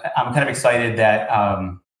 but I'm kind of excited that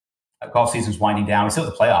golf season's winding down. We still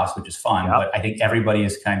have the playoffs, which is fun, but I think everybody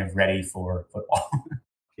is kind of ready for football.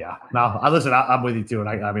 Yeah. No, listen, I'm with you too. And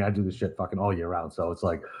I do this shit fucking all year round. So it's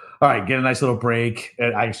like, all right, get a nice little break.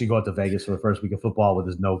 And I actually go out to Vegas for the first week of football where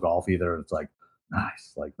there's no golf either. And it's like,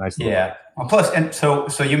 nice. Yeah. Well, plus, and so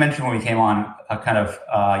you mentioned when we came on kind of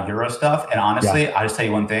Euro stuff. And honestly, I'll just tell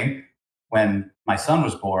you one thing. When my son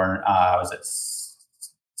was born, was it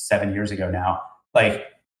 7 years ago now, like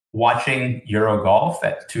watching Euro golf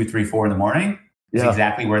at 2, 3, 4 in the morning is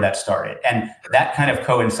exactly where that started. And that kind of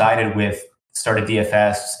coincided with started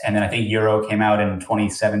DFS, and then I think Euro came out in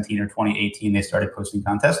 2017 or 2018. They started posting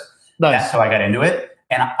contests. Nice. That's how I got into it.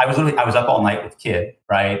 And I was up all night with kid,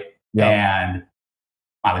 right? Yeah. And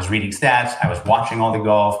I was reading stats. I was watching all the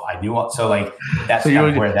golf. I knew so like that's kind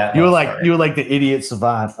of where that. You were like the idiot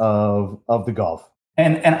savant of the golf.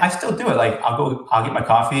 And I still do it. Like I'll get my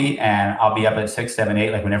coffee and I'll be up at 6, 7,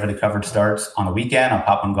 8. Like whenever the coverage starts on the weekend, I'll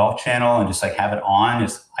pop on Golf Channel and just like have it on.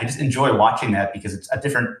 I just enjoy watching that because it's a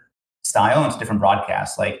different style and it's a different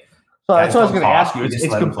broadcast. Like so that's what I was going to ask you. It's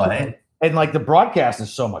complete, and like the broadcast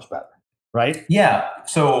is so much better, right? Yeah.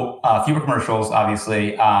 So fewer commercials,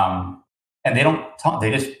 obviously, and they don't talk.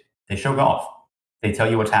 They show golf. They tell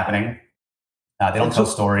you what's happening. They don't tell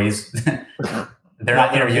stories. They're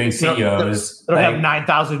not interviewing CEOs. They don't have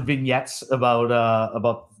 9,000 vignettes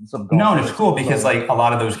about some golf. No, and it's cool because like a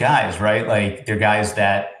lot of those guys, right? Like they're guys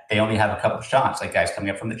that they only have a couple of shots. Like guys coming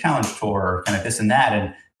up from the Challenge Tour, kind of this and that,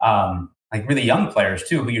 and like really young players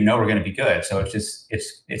too, who are going to be good. So it's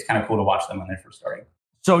kind of cool to watch them when they're first starting.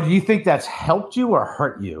 So do you think that's helped you or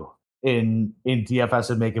hurt you in DFS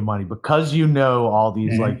and making money because you know all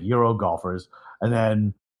these like Euro golfers, and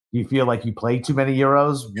then you feel like you play too many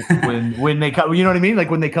Euros when they come. You know what I mean? Like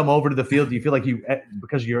when they come over to the field, do you feel like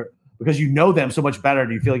because you know them so much better?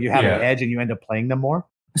 Do you feel like you have an edge and you end up playing them more?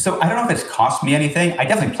 So I don't know if it's cost me anything. I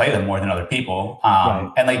definitely play them more than other people,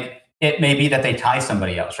 and like it may be that they tie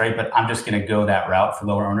somebody else, right? But I'm just going to go that route for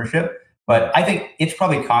lower ownership. But I think it's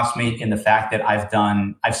probably cost me in the fact that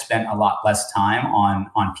I've spent a lot less time on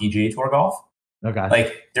PGA Tour golf. Okay.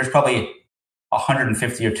 Like there's probably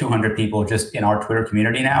 150 or 200 people just in our Twitter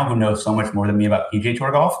community now who know so much more than me about PGA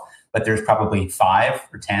Tour golf, but there's probably 5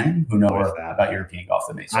 or 10 who know more about European golf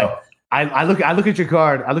than me. So I look at your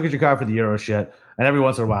card. I look at your card for the Euro shit, and every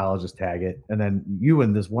once in a while I'll just tag it, and then you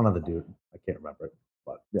and this one other dude, I can't remember it.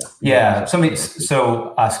 But yeah.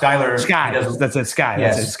 Skylar. Sky. That's it. Sky.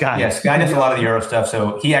 Yes, that's it. Sky. Yeah, Sky does a lot of the Euro stuff.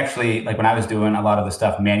 So he actually, like when I was doing a lot of the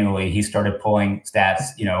stuff manually, he started pulling stats.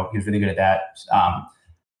 You know, he was really good at that.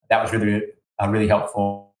 That was really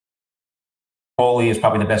helpful. Foley is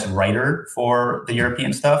probably the best writer for the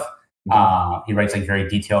European stuff. He writes like very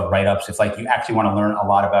detailed write-ups. If like you actually want to learn a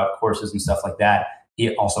lot about courses and stuff like that,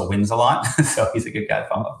 he also wins a lot. So he's a good guy to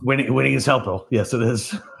follow. Winning is helpful. Yes, it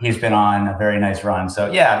is. He's been on a very nice run. So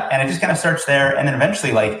yeah, and it just kind of starts there. And then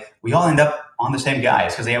eventually like we all end up on the same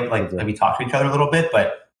guys because they have like we talk to each other a little bit,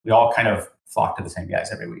 but we all kind of flock to the same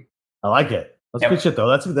guys every week. I like it. That's good shit though.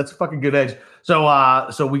 That's a fucking good edge. So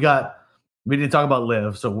we didn't talk about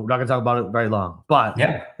Live, so we're not going to talk about it very long. But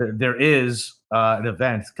there is an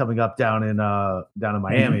event coming up down in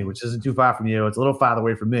Miami, which isn't too far from you. It's a little farther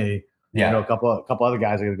away from me. Yeah, you know, a couple other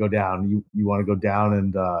guys are going to go down. You want to go down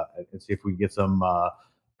and see if we can get some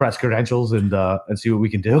press credentials and see what we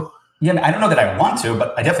can do? Yeah, I don't know that I want to,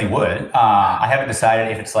 but I definitely would. I haven't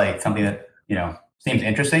decided if it's like something that seems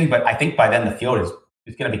interesting, but I think by then the field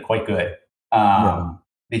is going to be quite good.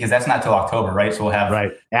 Because that's not till October, right? So we'll have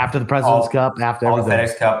after the President's Cup, after all the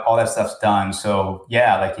FedEx Cup, all that stuff's done. So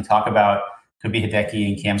yeah, like you talk about, could be Hideki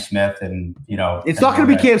and Cam Smith, and it's not going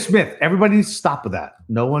to be Cam Smith. Everybody needs to stop with that.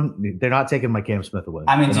 They're not taking my Cam Smith away.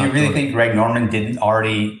 I mean, do you really think Greg Norman didn't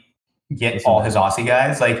already get all his Aussie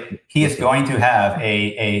guys? Like he is going to have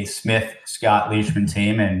a Smith, Scott, Leishman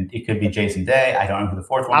team, and it could be Jason Day. I don't know who the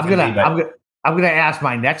fourth one's going to be. I'm gonna ask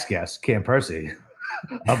my next guest, Cam Percy,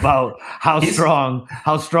 about how strong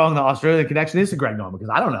the Australian connection is to Greg Norman,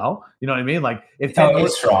 because I don't know. You know what I mean? Like it's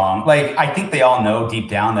strong. Like I think they all know deep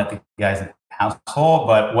down that the guy's a household,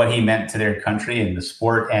 but what he meant to their country and the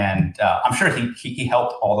sport, and I'm sure he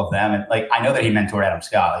helped all of them. And like I know that he mentored Adam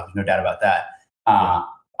Scott. Like there's no doubt about that.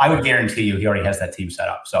 I would guarantee you he already has that team set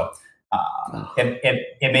up. So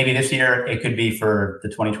it may be this year. It could be for the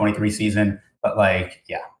 2023 season. But like,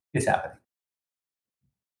 yeah, it's happening.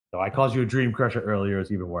 So I called you a dream crusher earlier.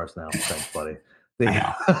 It's even worse now. Thanks, buddy. No,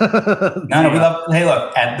 we love. Hey,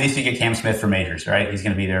 look. At least you get Cam Smith for majors, right? He's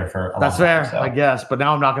going to be there for. That's fair, I guess. But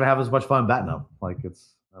now I'm not going to have as much fun betting him. Like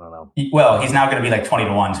I don't know. Well, he's now going to be like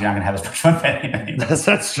 20-1, so you're not going to have as much fun betting him.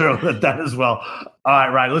 That's true. That as well. All right,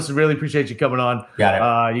 Ryan. Listen, really appreciate you coming on.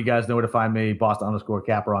 Got it. You guys know where to find me,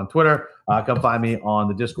 Boston_Capper on Twitter. Come find me on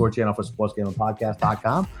the Discord channel for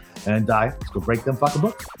SportsGamblingPodcast.com. And let's go break them fucking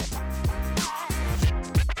books.